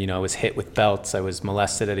 and I was hit with belts. I was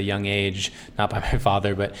molested at a young age, not by my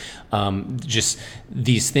father, but just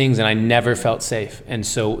these things, and I never felt safe. And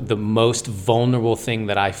so the most vulnerable thing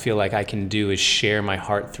that I feel like I can do is share my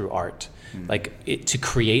heart through art. Like to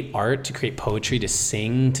create art, to create poetry, to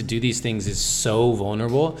sing, to do these things is so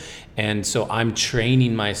vulnerable. And so I'm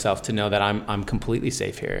training myself to know that I'm completely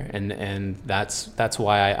safe here. And that's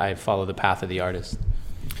why I follow the path of the artist.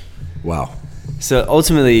 Wow. So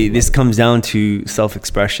ultimately, this comes down to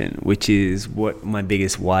self-expression, which is what my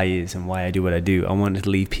biggest why is and why I do what I do. I want to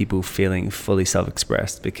leave people feeling fully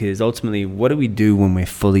self-expressed, because ultimately, what do we do when we're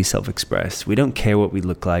fully self-expressed? We don't care what we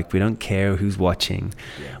look like. We don't care who's watching.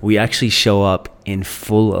 Yeah. We actually show up in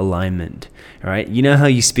full alignment. All right. You know how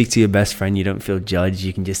you speak to your best friend, you don't feel judged,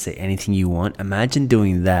 you can just say anything you want. Imagine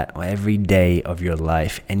doing that every day of your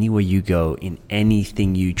life, anywhere you go, in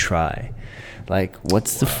anything you try. Like,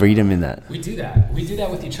 what's the freedom in that? We do that. We do that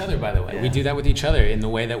with each other, by the way. Yeah. We do that with each other in the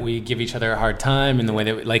way that we give each other a hard time, in the way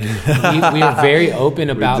that we are very open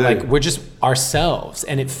about we're just ourselves,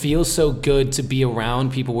 and it feels so good to be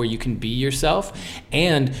around people where you can be yourself,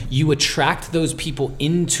 and you attract those people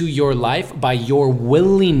into your life by your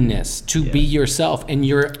willingness to be yourself and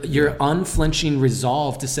your unflinching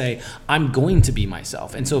resolve to say, I'm going to be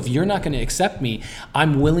myself. And so if you're not going to accept me,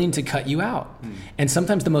 I'm willing to cut you out. And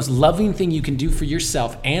sometimes the most loving thing you can do for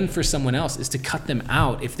yourself and for someone else is to cut them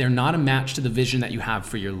out if they're not a match to the vision that you have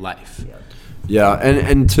for your life. Yeah,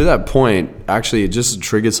 and to that point, actually, it just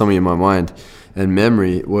triggered something in my mind and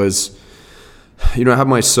memory was, I have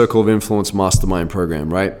my Circle of Influence Mastermind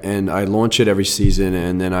program, right? And I launch it every season,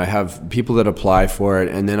 and then I have people that apply for it,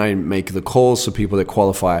 and then I make the calls for people that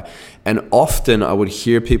qualify. And often I would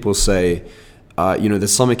hear people say,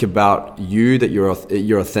 there's something about you that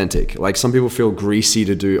you're authentic. Like, some people feel greasy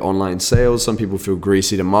to do online sales. Some people feel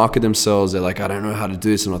greasy to market themselves. They're like, I don't know how to do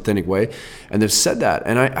this in an authentic way. And they've said that.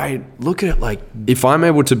 And I look at it like, if I'm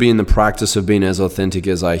able to be in the practice of being as authentic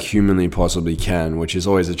as I humanly possibly can, which is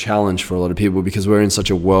always a challenge for a lot of people because we're in such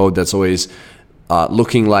a world that's always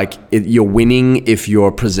looking like you're winning if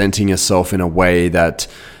you're presenting yourself in a way that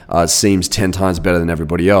seems 10 times better than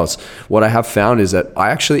everybody else. What I have found is that I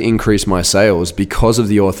actually increase my sales because of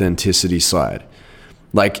the authenticity side.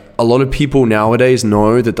 Like, a lot of people nowadays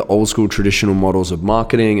know that the old school traditional models of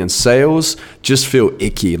marketing and sales just feel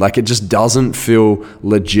icky. Like, it just doesn't feel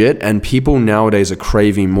legit. And people nowadays are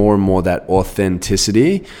craving more and more that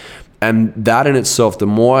authenticity. And that in itself, the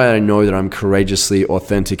more I know that I'm courageously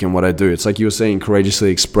authentic in what I do, it's like you were saying, courageously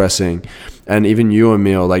expressing, and even you,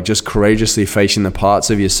 Emil, like just courageously facing the parts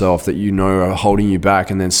of yourself that you know are holding you back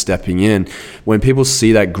and then stepping in. When people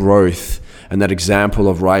see that growth and that example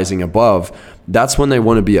of rising above, that's when they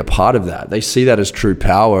want to be a part of that. They see that as true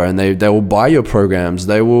power, and they will buy your programs.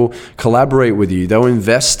 They will collaborate with you. They'll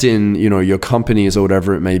invest in, your companies or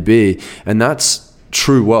whatever it may be. And that's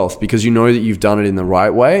true wealth, because you know that you've done it in the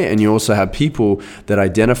right way, and you also have people that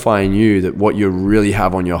identify in you that what you really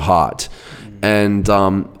have on your heart. And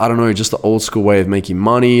I don't know, just the old school way of making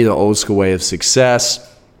money, the old school way of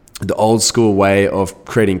success, the old school way of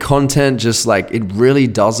creating content, just like, it really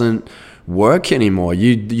doesn't work anymore.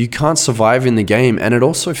 You can't survive in the game, and it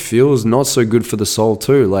also feels not so good for the soul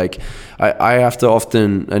too. Like, I have to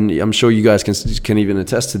often, and I'm sure you guys can even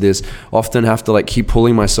attest to this, often have to like keep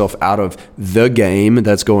pulling myself out of the game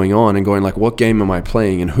that's going on and going like, what game am I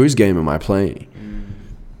playing and whose game am I playing?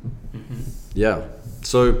 Yeah.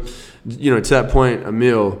 So, to that point,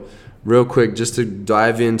 Emil, real quick, just to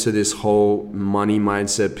dive into this whole money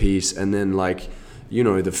mindset piece, and then like,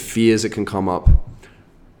 the fears that can come up.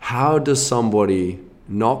 How does somebody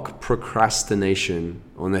knock procrastination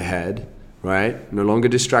on the head, right? No longer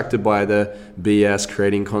distracted by the BS,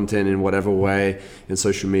 creating content in whatever way in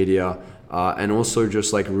social media, and also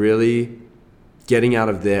just like really getting out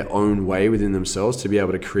of their own way within themselves to be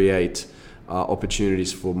able to create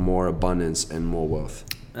opportunities for more abundance and more wealth?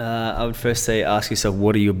 I would first say, ask yourself,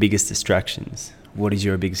 what are your biggest distractions? What is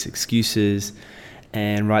your biggest excuses?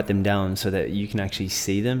 And write them down so that you can actually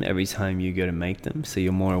see them every time you go to make them, so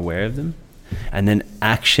you're more aware of them. And then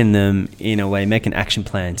action them in a way, make an action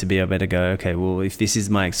plan to be able to go, okay, well, if this is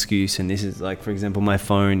my excuse, and this is like, for example, my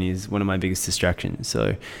phone is one of my biggest distractions.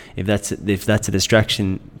 So if that's a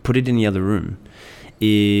distraction, put it in the other room.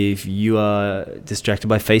 If you are distracted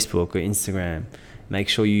by Facebook or Instagram, make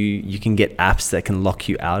sure you can get apps that can lock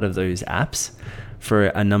you out of those apps for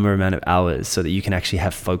a number amount of hours so that you can actually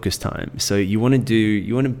have focus time. So you want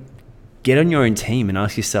to get on your own team and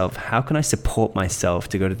ask yourself, how can I support myself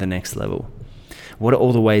to go to the next level? What are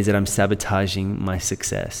all the ways that I'm sabotaging my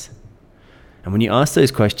success? And when you ask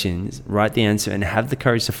those questions, write the answer and have the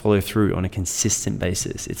courage to follow through on a consistent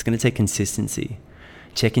basis. It's going to take consistency.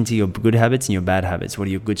 Check into your good habits and your bad habits. What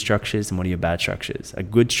are your good structures and what are your bad structures? A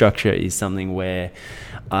good structure is something where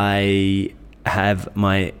I have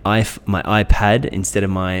my iPad instead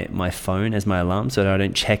of my phone as my alarm, so that I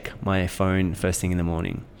don't check my phone first thing in the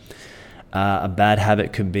morning. A bad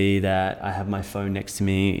habit could be that I have my phone next to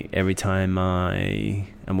me every time I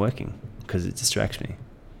am working, because it distracts me.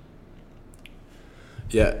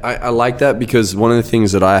 Yeah, I like that, because one of the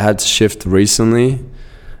things that I had to shift recently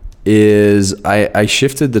is I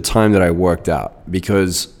shifted the time that I worked out,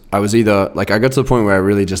 because I was either like, I got to the point where I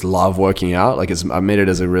really just love working out. Like I made it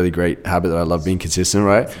as a really great habit that I love being consistent,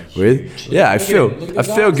 right? With, yeah, I feel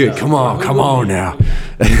good. Come on now.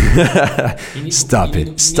 Stop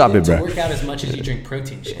it, bro. Work out as much as you drink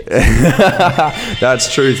protein shakes.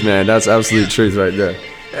 That's truth, man. That's absolute truth right there.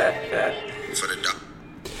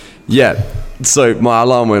 Yeah. So my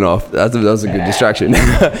alarm went off. That was a good distraction.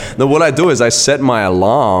 No, what I do is I set my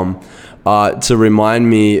alarm to remind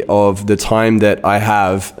me of the time that I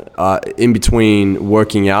have in between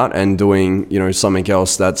working out and doing, something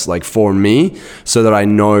else that's like for me, so that I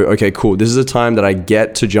know, okay, cool, this is a time that I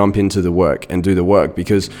get to jump into the work and do the work.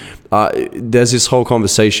 Because there's this whole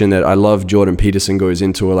conversation that I love Jordan Peterson goes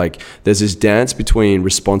into, like there's this dance between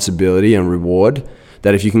responsibility and reward,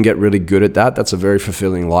 that if you can get really good at that, that's a very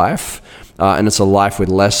fulfilling life. And it's a life with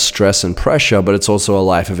less stress and pressure, but it's also a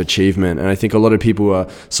life of achievement. And I think a lot of people are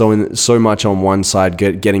so much on one side,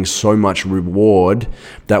 getting so much reward,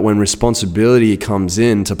 that when responsibility comes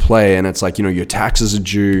into play, and it's like, your taxes are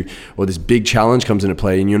due, or this big challenge comes into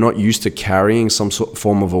play, and you're not used to carrying some sort of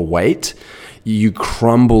form of a weight, you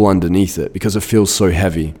crumble underneath it because it feels so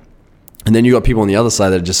heavy. And then you got people on the other side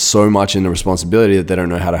that are just so much in the responsibility that they don't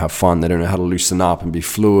know how to have fun. They don't know how to loosen up and be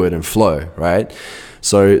fluid and flow, right?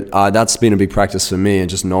 So that's been a big practice for me, and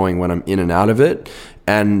just knowing when I'm in and out of it.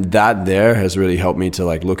 And that there has really helped me to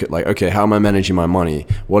like look at like, okay, how am I managing my money?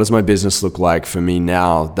 What does my business look like for me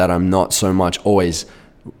now that I'm not so much always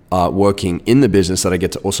working in the business, that I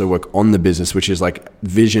get to also work on the business, which is like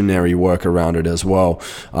visionary work around it as well,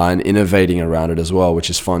 and innovating around it as well, which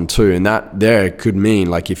is fun too. And that there could mean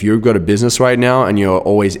like, if you've got a business right now and you're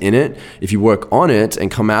always in it, if you work on it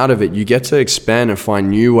and come out of it, you get to expand and find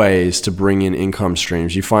new ways to bring in income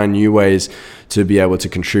streams. You find new ways to be able to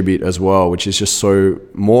contribute as well, which is just so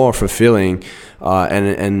more fulfilling.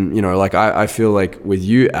 Like I feel like with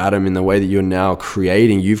you, Adam, in the way that you're now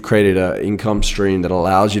creating, you've created an income stream that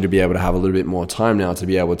allows you to be able to have a little bit more time now to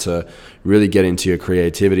be able to really get into your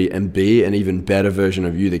creativity and be an even better version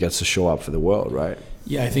of you that gets to show up for the world, right?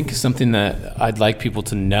 Yeah, I think something that I'd like people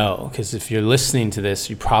to know, because if you're listening to this,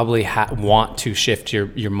 you probably want to shift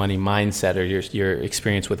your money mindset or your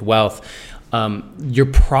experience with wealth. Your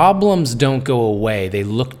problems don't go away. They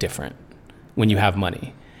look different when you have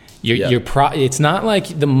money. It's not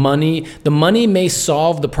like the money may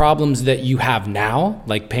solve the problems that you have now,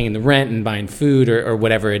 like paying the rent and buying food or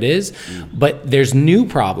whatever it is, but there's new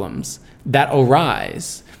problems that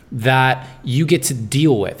arise that you get to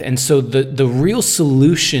deal with. And so the real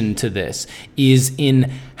solution to this is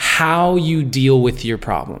in how you deal with your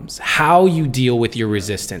problems, how you deal with your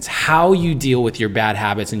resistance, how you deal with your bad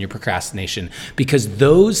habits and your procrastination, because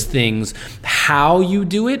those things, how you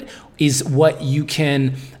do it, is what you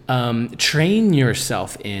can train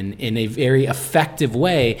yourself in a very effective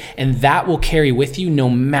way, and that will carry with you no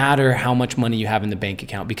matter how much money you have in the bank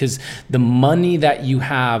account, because the money that you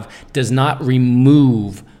have does not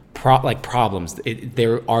remove problems.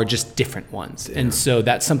 There are just different ones. Yeah. And so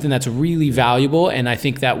that's something that's really valuable. And I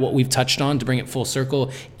think that what we've touched on to bring it full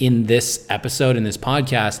circle in this episode, in this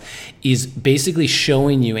podcast, is basically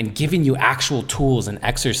showing you and giving you actual tools and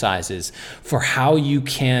exercises for how you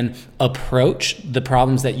can approach the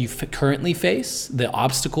problems that you currently face, the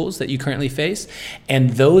obstacles that you currently face.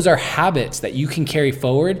 And those are habits that you can carry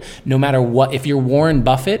forward no matter what, if you're Warren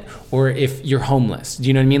Buffett or if you're homeless. Do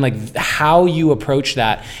you know what I mean? Like, how you approach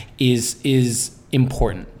that is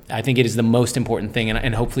important. I think it is the most important thing,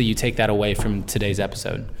 and hopefully you take that away from today's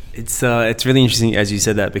episode. It's really interesting as you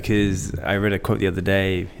said that, because I read a quote the other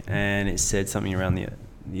day, and it said something around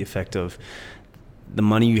the effect of, the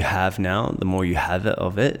money you have now, the more you have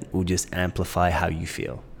of it, will just amplify how you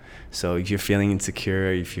feel. So if you're feeling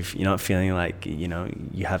insecure, if you're not feeling like,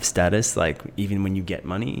 you have status, like even when you get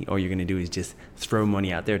money, all you're going to do is just throw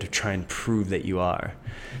money out there to try and prove that you are.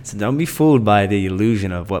 So don't be fooled by the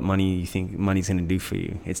illusion of what money you think money's going to do for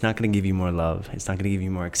you. It's not going to give you more love. It's not going to give you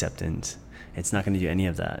more acceptance. It's not going to do any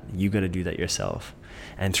of that. You got to do that yourself.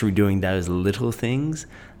 And through doing those little things,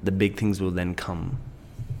 the big things will then come.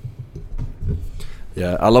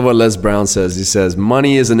 Yeah, I love what Les Brown says. He says,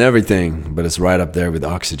 money isn't everything, but it's right up there with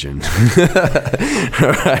oxygen.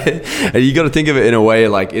 Right? And you got to think of it in a way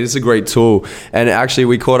like it is a great tool. And actually,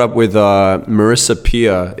 we caught up with Marissa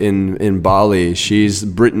Peer in Bali. She's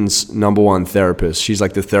Britain's #1 therapist. She's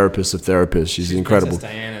like the therapist of therapists. She's incredible. Princess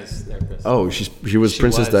Diana's therapist. Oh, she was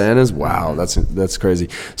Princess Diana's? Wow, that's crazy.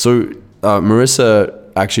 So Marissa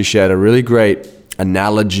actually shared a really great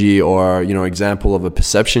analogy or example of a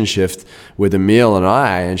perception shift with Emil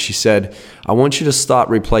and she said, I want you to start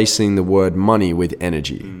replacing the word money with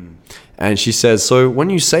energy. And she says, so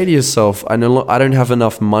when you say to yourself, I don't have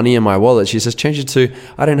enough money in my wallet, she says, change it to,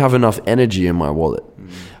 I don't have enough energy in my wallet.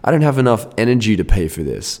 I don't have enough energy to pay for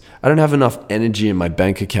this. I don't have enough energy in my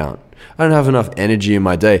bank account. I don't have enough energy in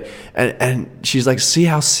my day. And she's like, see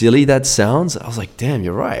how silly that sounds? I was like, damn,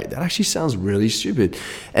 you're right. That actually sounds really stupid.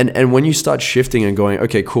 And when you start shifting and going,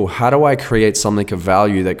 okay, cool, how do I create something of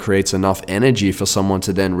value that creates enough energy for someone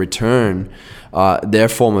to then return their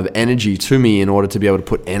form of energy to me in order to be able to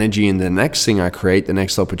put energy in the next thing I create, the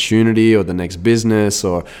next opportunity or the next business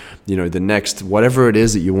or, the next, whatever it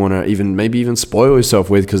is that you want to maybe even spoil yourself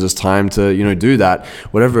with because it's time to, do that.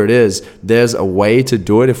 Whatever it is, there's a way to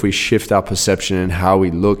do it if we shift our perception and how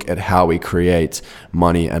we look at how we create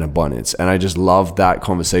money and abundance. And I just love that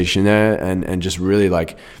conversation there and just really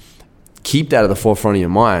like, keep that at the forefront of your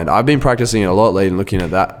mind. I've been practicing it a lot lately and looking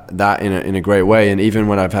at that in a great way. And even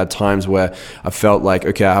when I've had times where I felt like,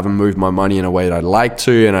 okay, I haven't moved my money in a way that I'd like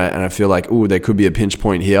to, and I feel like, ooh, there could be a pinch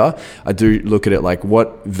point here. I do look at it like,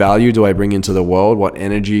 what value do I bring into the world? What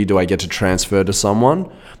energy do I get to transfer to someone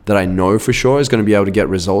that I know for sure is going to be able to get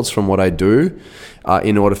results from what I do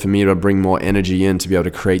in order for me to bring more energy in to be able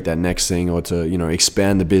to create that next thing or to,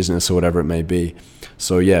 expand the business or whatever it may be.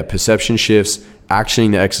 So yeah, perception shifts,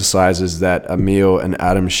 actioning the exercises that Emil and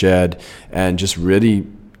Adam shared, and just really,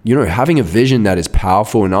 having a vision that is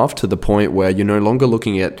powerful enough to the point where you're no longer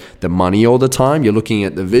looking at the money all the time. You're looking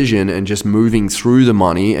at the vision and just moving through the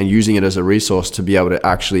money and using it as a resource to be able to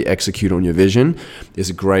actually execute on your vision is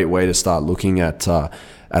a great way to start looking at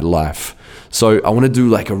life. So I want to do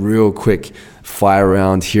like a real quick fire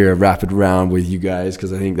round here, a rapid round with you guys,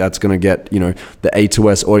 because I think that's going to get, the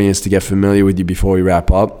A2S audience to get familiar with you before we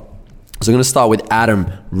wrap up. So I'm going to start with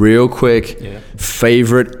Adam real quick. Yeah.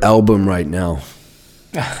 Favorite album right now?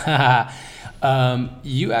 My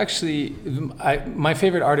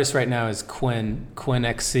favorite artist right now is Quinn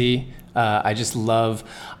XC. I just love,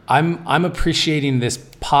 I'm appreciating this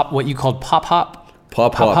pop, what you called pop hop.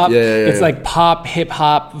 Pop hop. Yeah. It's like pop, hip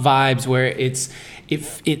hop vibes where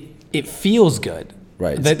it feels good.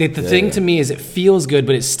 Right. The thing to me is it feels good,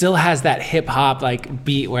 but it still has that hip hop like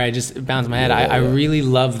beat where I just bounce my head. I really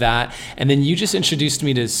love that. And then you just introduced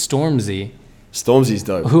me to Stormzy. Stormzy's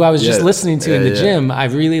dope. Who I was just listening to in the gym. I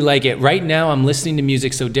really like it. Right now I'm listening to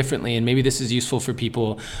music so differently, and maybe this is useful for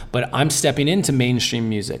people, but I'm stepping into mainstream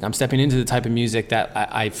music. I'm stepping into the type of music that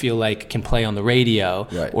I feel like can play on the radio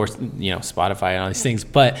or Spotify and all these things.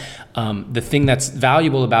 But the thing that's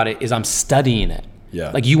valuable about it is I'm studying it.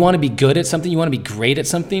 Yeah. Like you want to be good at something, you want to be great at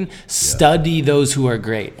something, study those who are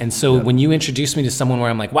great. And so when you introduce me to someone where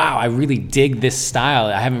I'm like, wow, I really dig this style,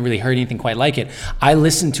 I haven't really heard anything quite like it, I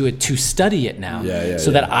listen to it to study it now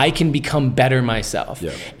that I can become better myself.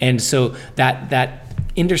 Yeah. And so that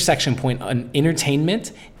intersection point on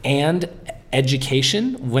entertainment and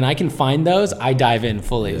education, when I can find those, I dive in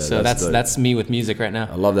fully. So that's me with music right now.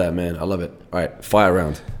 I love that, man. I love it. All right, fire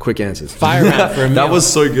round. Quick answers. Fire round for a That was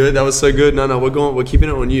so good. No, we're keeping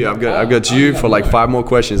it on you. I've got you for like 5 more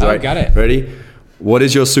questions. All right, got it. Ready? What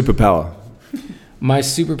is your superpower? My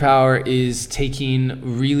superpower is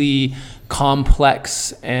taking really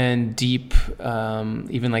complex and deep,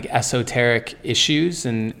 even like esoteric issues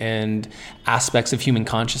and aspects of human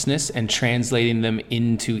consciousness and translating them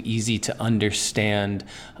into easy to understand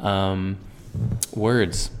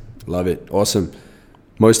words. Love it. Awesome.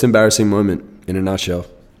 Most embarrassing moment in a nutshell.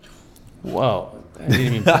 Whoa, I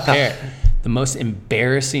didn't even prepare. The most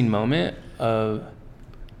embarrassing moment of...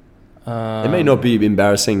 it may not be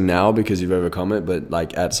embarrassing now because you've overcome it, but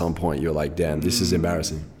like at some point you're like, damn, this is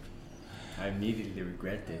embarrassing. I immediately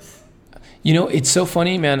regret this. It's so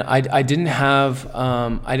funny, man. I didn't have,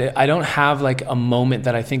 I don't have like a moment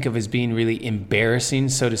that I think of as being really embarrassing,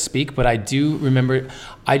 so to speak, but I do remember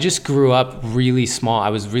I just grew up really small. I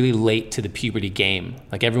was really late to the puberty game.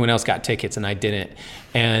 Like everyone else got tickets and I didn't.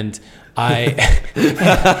 And and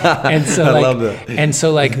so like, I love that. And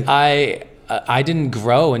so like I didn't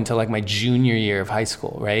grow until like my junior year of high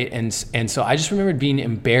school, right? And so I just remembered being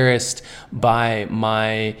embarrassed by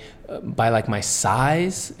my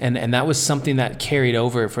size, and that was something that carried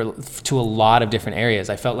over to a lot of different areas.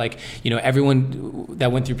 I felt like, everyone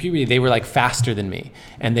that went through puberty, they were like faster than me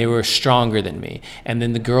and they were stronger than me. And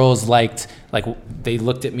then the girls they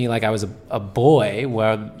looked at me like I was a boy,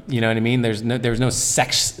 where, you know what I mean? There was no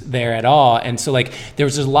sex there at all. And so like, there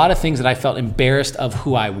was just a lot of things that I felt embarrassed of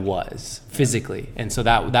who I was physically. And so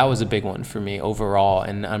that was a big one for me overall.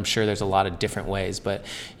 And I'm sure there's a lot of different ways, but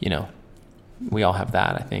we all have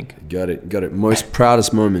that, I think. Got it. Most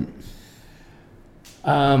proudest moment?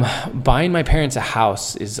 Buying my parents a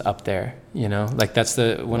house is up there, you know, like that's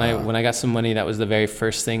when I got some money, that was the very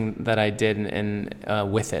first thing that I did.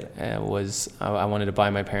 And with it was, I wanted to buy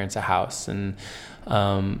my parents a house. And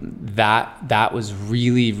that was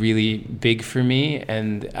really, really big for me.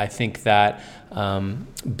 And I think that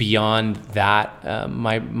beyond that,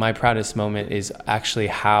 my proudest moment is actually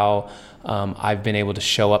how I've been able to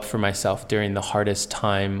show up for myself during the hardest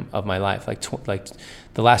time of my life, like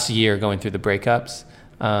the last year going through the breakups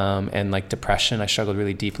and like depression. I struggled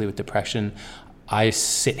really deeply with depression. I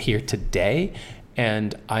sit here today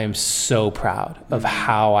and I am so proud of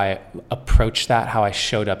how I approached that, how I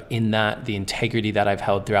showed up in that, the integrity that I've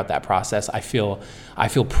held throughout that process. I feel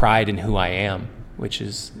pride in who I am, which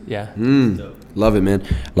is, yeah. Love it, man.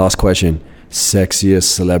 Last question. Sexiest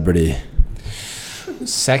celebrity.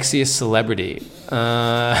 Sexiest celebrity.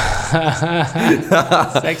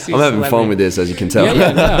 Sexiest I'm having fun with this, as you can tell.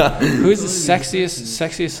 Yeah, no. Who's the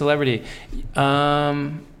sexiest celebrity?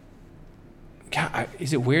 God,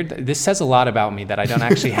 is it weird? This says a lot about me that I don't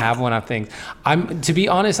actually have one of things. To be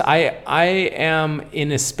honest, I am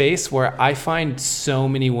in a space where I find so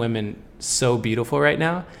many women so beautiful right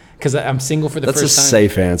now. Because I'm single for the first time. That's a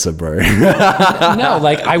safe answer, bro. No,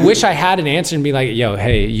 like I wish I had an answer and be like, yo,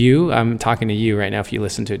 hey, I'm talking to you right now if you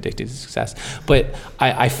listen to Addicted to Success. But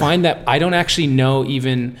I find that I don't actually know,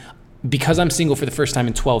 even because I'm single for the first time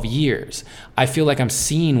in 12 years, I feel like I'm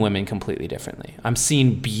seeing women completely differently. I'm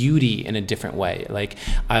seeing beauty in a different way. Like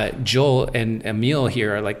Joel and Emil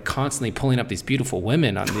here are like constantly pulling up these beautiful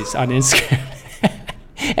women on Instagram.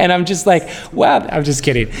 And I'm just like, wow, I'm just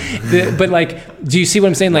kidding. But like, do you see what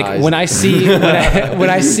I'm saying? Like nice. when I see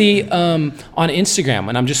on Instagram,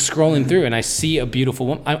 and I'm just scrolling through and I see a beautiful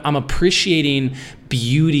woman, I'm appreciating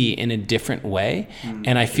beauty in a different way.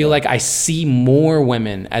 And I feel like I see more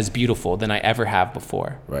women as beautiful than I ever have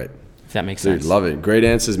before. Right. If that makes Dude, sense. Love it. Great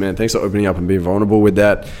answers, man. Thanks for opening up and being vulnerable with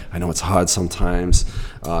that. I know it's hard sometimes,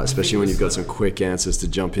 especially when you've got some quick answers to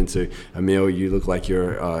jump into. Emil, you look like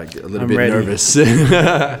you're a little bit ready. Nervous. All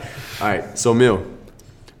right. So, Emil,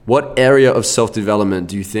 what area of self-development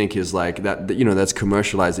do you think is like that, you know, that's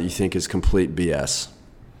commercialized that you think is complete BS?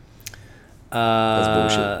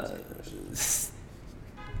 That's bullshit.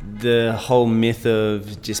 The whole myth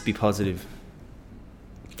of just be positive.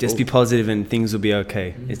 Just be positive and things will be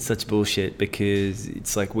okay. It's such bullshit, because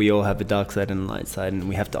it's like we all have a dark side and a light side, and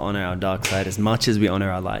we have to honor our dark side as much as we honor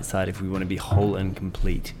our light side if we want to be whole and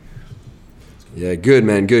complete. Yeah, good,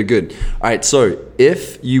 man. Good. All right, so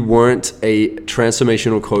if you weren't a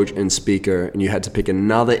transformational coach and speaker and you had to pick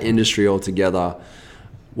another industry altogether,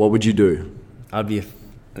 what would you do?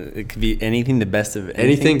 It could be anything, the best of anything.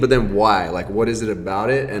 Anything, but then why? Like, what is it about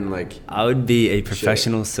it? And like, I would be a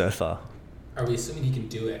professional surfer. Are we assuming he can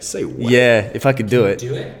do it? Say what? Yeah, if I could do it.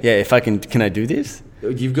 Do it? Yeah, if I can I do this?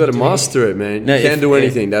 You've got to master it, man. No, you can't do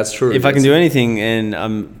anything. That's true. If I can do anything and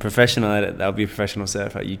I'm professional at it, I'll be a professional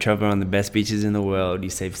surfer. You travel on the best beaches in the world. You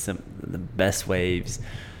save some of the best waves.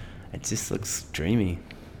 It just looks dreamy.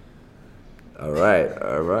 All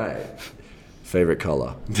right. Favorite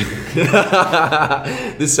color?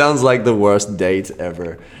 This sounds like the worst date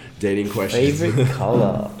ever. Dating questions. Favorite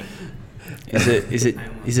color? Is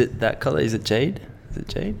it that color? Is it jade?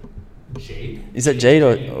 Jade? Is that jade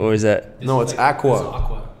or is that? No, it's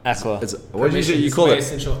aqua. Aqua. What did you say? You call it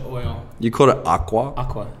essential oil. You call it aqua?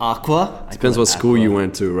 Aqua? Depends what school you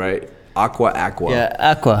went to, right? Aqua. Yeah,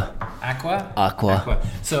 aqua. Aqua.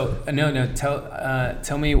 So no.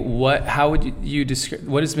 Tell me how would you describe?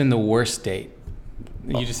 What has been the worst date?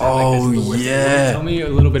 You just said like this is the worst date. Tell me a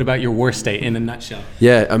little bit about your worst date in a nutshell.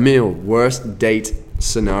 Yeah, Emil, worst date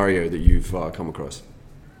scenario that you've come across,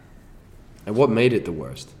 and what made it the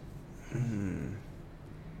worst?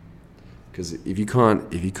 Because if you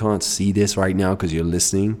can't see this right now because you're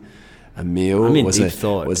listening, Emil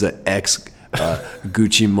was an ex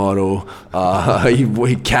Gucci model.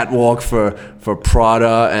 He catwalk for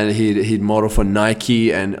Prada, and he'd model for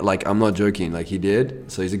Nike, and like, I'm not joking, like he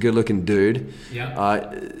did. So he's a good looking dude. Yeah.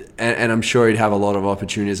 And I'm sure he'd have a lot of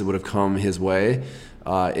opportunities that would have come his way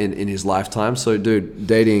in his lifetime. So dude,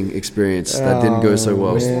 dating experience that didn't go so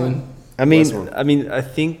well. I mean, I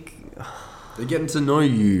think they're getting to know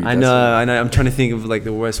you. I know. I'm trying to think of like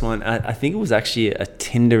the worst one. I think it was actually a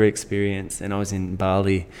Tinder experience, and I was in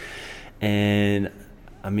Bali. And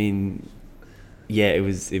I mean, yeah, it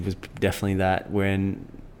was definitely that, when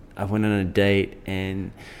I went on a date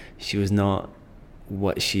and she was not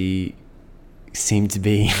what she seemed to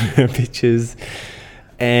be in her pictures,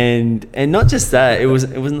 and not just that, it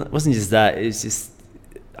wasn't just that. It's just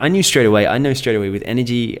I knew straight away. I know straight away with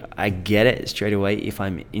energy. I get it straight away if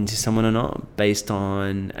I'm into someone or not, based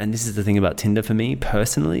on, and this is the thing about Tinder for me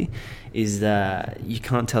personally, is that you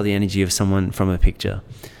can't tell the energy of someone from a picture.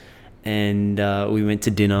 And we went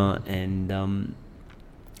to dinner, and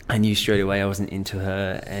I knew straight away I wasn't into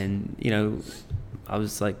her. And, you know, I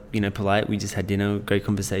was like, you know, polite. We just had dinner, great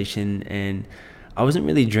conversation, and I wasn't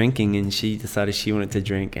really drinking, and she decided she wanted to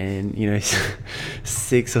drink, and, you know,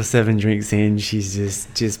 6 or 7 drinks in, she's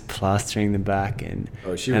just plastering the back, and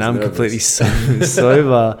I'm nervous. Completely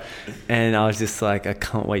sober, and I was just like, I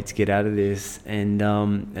can't wait to get out of this. And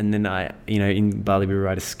then I, you know, in Bali we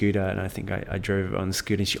ride a scooter, and I think I drove on the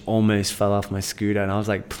scooter, and she almost fell off my scooter, and I was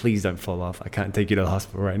like, please don't fall off, I can't take you to the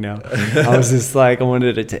hospital right now. I was just like, I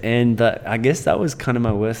wanted it to end, but I guess that was kind of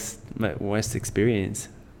my worst experience.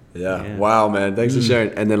 Yeah. Wow, man. Thanks for sharing.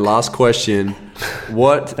 And then last question,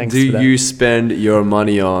 what do you spend your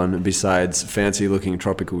money on besides fancy looking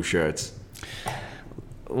tropical shirts?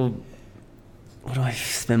 Well, what do I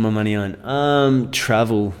spend my money on?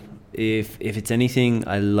 Travel. If it's anything,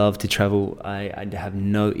 I love to travel. I have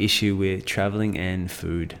no issue with traveling and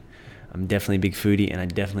food. I'm definitely a big foodie, and I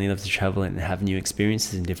definitely love to travel and have new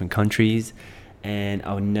experiences in different countries. And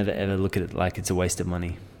I would never ever look at it like it's a waste of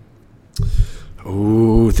money.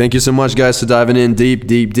 Oh, thank you so much, guys, for diving in deep.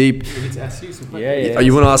 We need to ask you some questions. Yeah. Oh,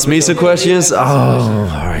 you want to ask me some questions? Oh, all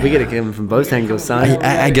right. We gotta get them from both angles, son.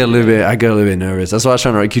 I get a little bit nervous. That's why I was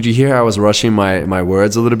trying to. Could you hear how I was rushing my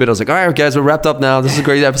words a little bit? I was like, all right, guys, we're wrapped up now. This is a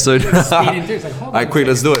great episode. All right, quick,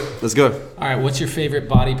 let's do it. Let's go. All right, what's your favorite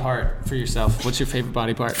body part for yourself? What's your favorite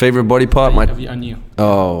body part? Favorite body part? On you.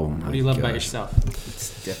 Oh, what do you love about yourself?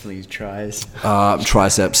 Definitely tries.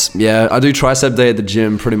 Triceps. Yeah, I do tricep day at the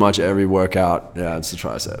gym pretty much every workout. Yeah, it's the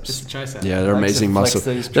triceps. Just the tricep. Yeah, they're amazing muscle.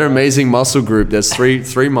 They're amazing muscle group. There's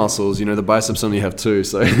three muscles. You know, the biceps only have 2.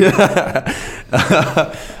 So,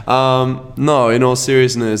 no, in all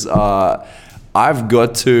seriousness, I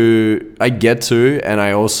get to, and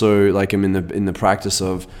I also like am in the practice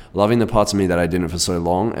of loving the parts of me that I didn't for so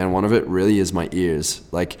long, and one of it really is my ears.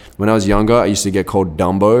 Like when I was younger, I used to get called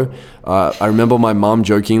Dumbo. I remember my mom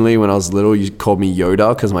jokingly when I was little, you called me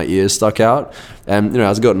Yoda because my ears stuck out. And you know,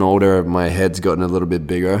 as I've gotten older, my head's gotten a little bit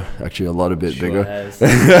bigger, actually a lot bigger,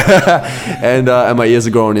 and my ears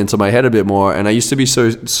are growing into my head a bit more. And I used to be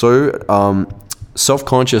so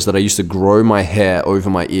self-conscious that I used to grow my hair over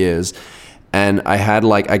my ears. And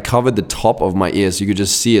I covered the top of my ears so you could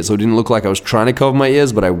just see it. So it didn't look like I was trying to cover my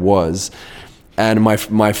ears, but I was. And my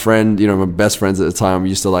friend, you know, my best friends at the time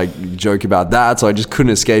used to like joke about that. So I just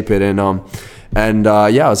couldn't escape it. And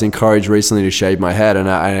I was encouraged recently to shave my head, and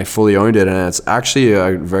I fully owned it. And it's actually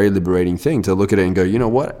a very liberating thing to look at it and go, you know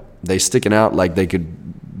what? They sticking out like they could,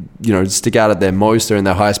 you know, stick out at their most or in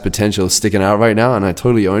their highest potential, sticking out right now, and I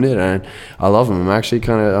totally own it, and I love them.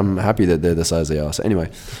 I'm happy that they're the size they are. So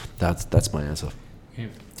anyway, that's my answer.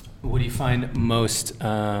 What do you find most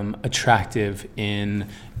attractive in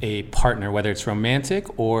a partner, whether it's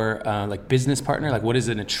romantic or like business partner? Like, what is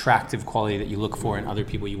an attractive quality that you look for in other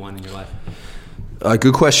people you want in your life?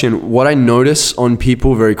 Good question. What I notice on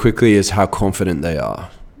people very quickly is how confident they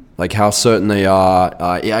are. Like how certain they are.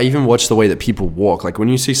 I even watch the way that people walk. Like when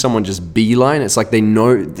you see someone just beeline, it's like they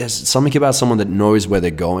know, there's something about someone that knows where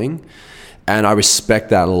they're going. And I respect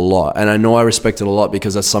that a lot. And I know I respect it a lot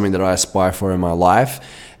because that's something that I aspire for in my life.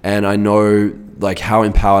 And I know like how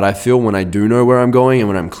empowered I feel when I do know where I'm going and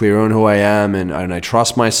when I'm clear on who I am and I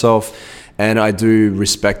trust myself. And I do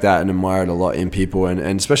respect that and admire it a lot in people, and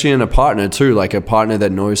especially in a partner too, like a partner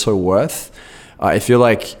that knows her worth. I feel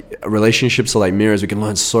like relationships are like mirrors. We can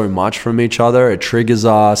learn so much from each other. It triggers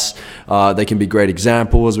us. They can be great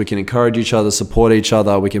examples. We can encourage each other, support each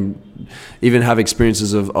other. We can even have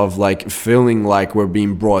experiences of like feeling like we're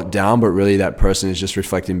being brought down, but really that person is just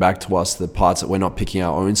reflecting back to us the parts that we're not picking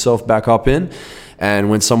our own self back up in. And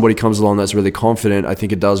when somebody comes along that's really confident, I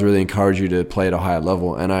think it does really encourage you to play at a higher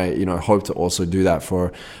level. And I, hope to also do that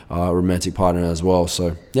for a romantic partner as well.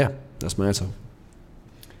 So yeah, that's my answer.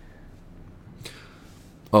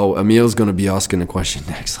 Oh, Emil's going to be asking a question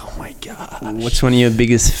next. Oh my God. What's one of your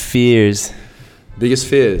biggest fears? Biggest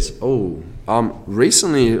fears? Oh,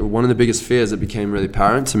 recently one of the biggest fears that became really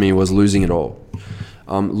apparent to me was losing it all.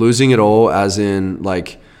 Losing it all as in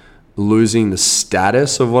like losing the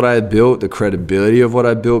status of what I had built, the credibility of what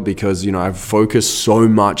I built, because, I've focused so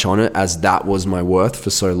much on it as that was my worth for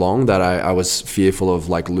so long that I was fearful of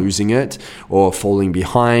like losing it or falling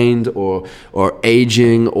behind or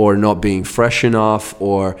aging or not being fresh enough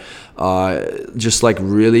or just like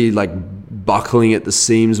really like buckling at the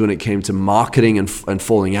seams when it came to marketing and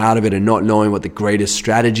falling out of it and not knowing what the greatest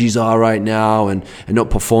strategies are right now and not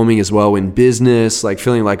performing as well in business, like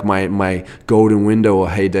feeling like my golden window or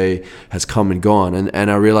heyday has come and gone.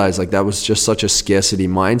 And I realized like that was just such a scarcity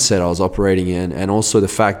mindset I was operating in. And also the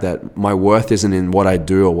fact that my worth isn't in what I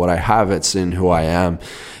do or what I have, it's in who I am.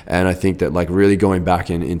 And I think that like really going back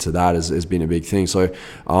into that has been a big thing. So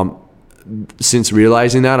since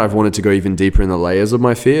realizing that, I've wanted to go even deeper in the layers of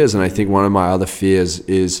my fears. And I think one of my other fears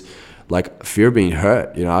is like fear of being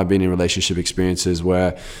hurt. You know, I've been in relationship experiences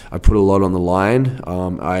where I put a lot on the line.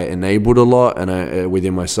 I enabled a lot and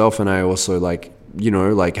within myself. And I also like, you know,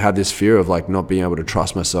 like have this fear of like not being able to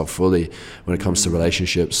trust myself fully when it comes to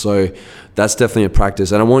relationships. So that's definitely a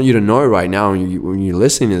practice. And I want you to know right now when you're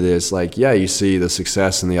listening to this, like, yeah, you see the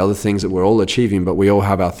success and the other things that we're all achieving, but we all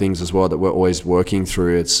have our things as well that we're always working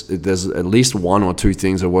through. There's at least one or two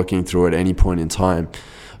things we're working through at any point in time.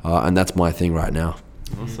 And that's my thing right now.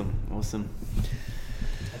 Awesome.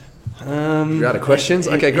 You're out of questions?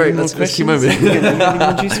 Okay, great. Let's keep moving. Any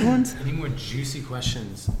more juicy ones? Any more juicy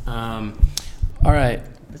questions? All right.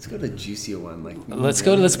 Let's go to the juicier one. Let's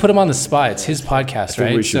put him on the spot. It's his podcast,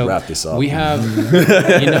 right? We should wrap this up. We have,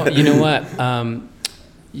 you know what?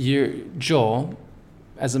 You're Joel,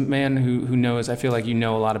 as a man who knows, I feel like you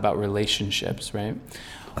know a lot about relationships, right?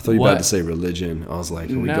 I thought you were about to say religion. I was like,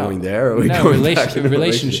 are we going there? Or are we going back into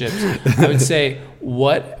relationships. I would say,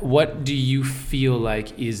 what do you feel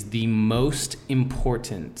like is the most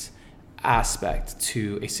important aspect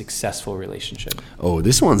to a successful relationship? Oh,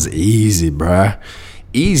 this one's easy, bruh.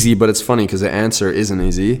 Easy, but it's funny because the answer isn't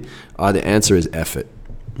easy. The answer is effort.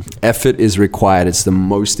 Effort is required. It's the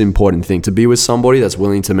most important thing. To be with somebody that's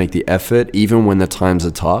willing to make the effort, even when the times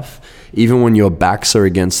are tough, even when your backs are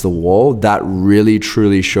against the wall, that really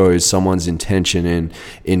truly shows someone's intention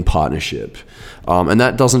in partnership. And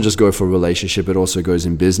that doesn't just go for a relationship, it also goes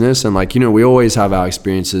in business. And like, you know, we always have our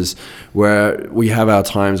experiences where we have our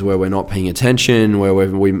times where we're not paying attention, where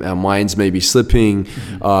our minds may be slipping,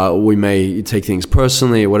 we may take things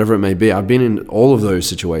personally, whatever it may be. I've been in all of those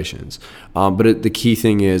situations. But the key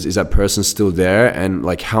thing is that person still there, and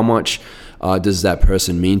like how much does that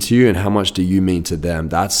person mean to you and how much do you mean to them?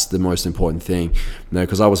 That's the most important thing.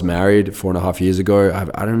 Because I was married 4.5 years ago.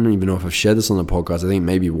 I don't even know if I've shared this on the podcast. I think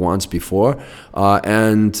maybe once before.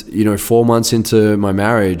 And, you know, 4 months into my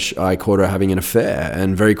marriage, I caught her having an affair.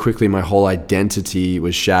 And very quickly, my whole identity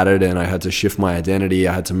was shattered and I had to shift my identity.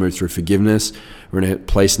 I had to move through forgiveness. We're in a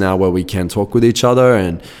place now where we can talk with each other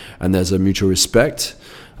and there's a mutual respect.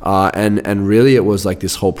 And really it was like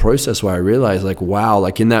this whole process where I realized like, wow,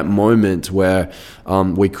 like in that moment where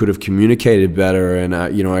we could have communicated better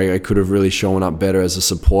and, you know, I could have really shown up better as a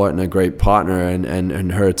support and a great partner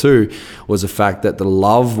and her too, was the fact that the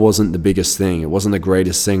love wasn't the biggest thing. It wasn't the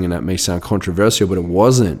greatest thing, and that may sound controversial, but it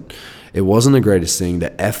wasn't. It wasn't the greatest thing.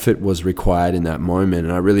 The effort was required in that moment.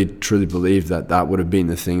 And I really, truly believe that would have been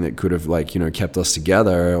the thing that could have like, you know, kept us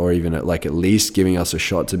together, or even at least giving us a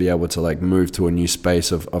shot to be able to like move to a new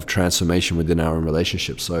space of transformation within our own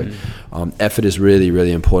relationship. So effort is really,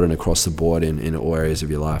 really important across the board in all areas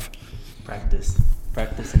of your life. Practice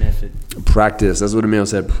and effort. Practice. That's what Emil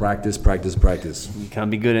said. Practice. You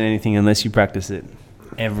can't be good at anything unless you practice it.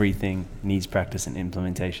 Everything needs practice and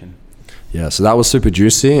implementation. Yeah, so that was super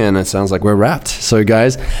juicy, and it sounds like we're wrapped. So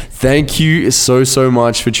guys, thank you so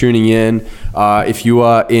much for tuning in. If you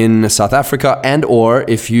are in South Africa and or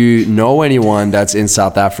if you know anyone that's in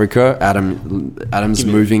South Africa, Adam's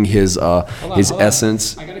moving his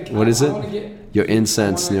essence. What is it? Your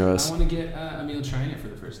incense near us. I want to get Emil trying it for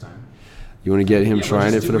the first time. You want to get him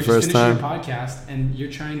trying it for the first time? We're just finishing a podcast, and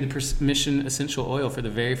you're trying the Mission Essential Oil for the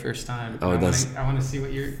very first time. I want to see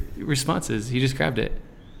what your response is. He just grabbed it.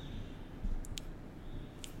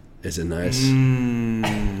 Is it nice?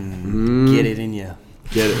 Get it in ya.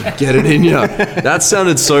 Get it in ya. That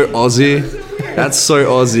sounded so Aussie. That's so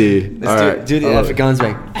Aussie. Let's do the Afrikaans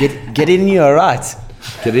way. Get in ya, right?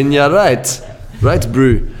 Get in ya, right? Right,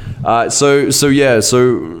 bro. So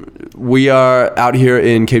we are out here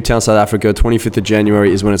in Cape Town, South Africa. 25th of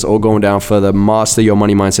January is when it's all going down for the Master Your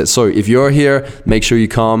Money Mindset. So if you're here, make sure you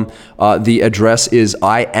come. The address is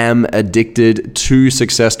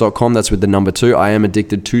IamAddicted2Success.com. That's with the number 2.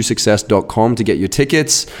 IamAddicted2Success.com to get your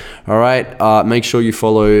tickets. All right. Make sure you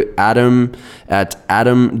follow Adam at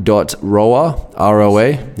adam.roa,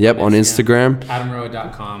 R-O-A. Yep, on Instagram.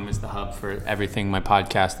 AdamRoa.com is the hub for everything, my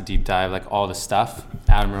podcast, the deep dive, like all the stuff.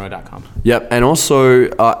 AdamRoa.com. Yep, and also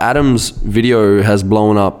Adam's video has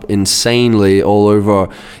blown up insanely all over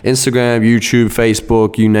Instagram, YouTube,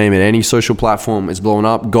 Facebook, you name it. Any social platform is blown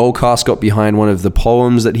up. Goldcast got behind one of the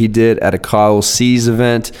poems that he did at a Kyle C's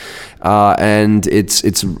event. and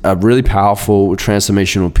it's a really powerful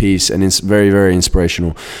transformational piece, and it's very, very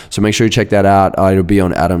inspirational. So make sure you check that out. It'll be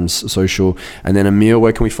on Adam's social. And then Emil,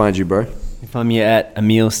 where can we find you, bro? You can find me at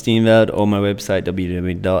Emil Steenveld or my website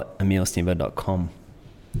www.emilsteenveld.com.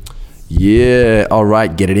 Yeah, all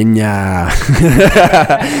right, get it in ya.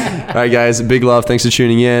 All right, guys, big love. Thanks for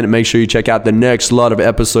tuning in. Make sure you check out the next lot of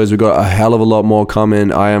episodes. We've got a hell of a lot more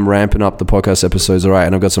coming. I am ramping up the podcast episodes, all right,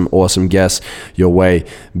 and I've got some awesome guests your way.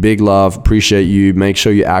 Big love. Appreciate you. Make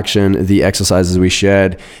sure you action the exercises we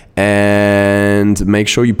shared, and make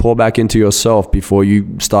sure you pour back into yourself before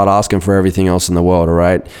you start asking for everything else in the world, all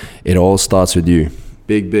right? It all starts with you.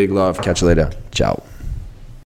 Big love. Catch you later. Ciao.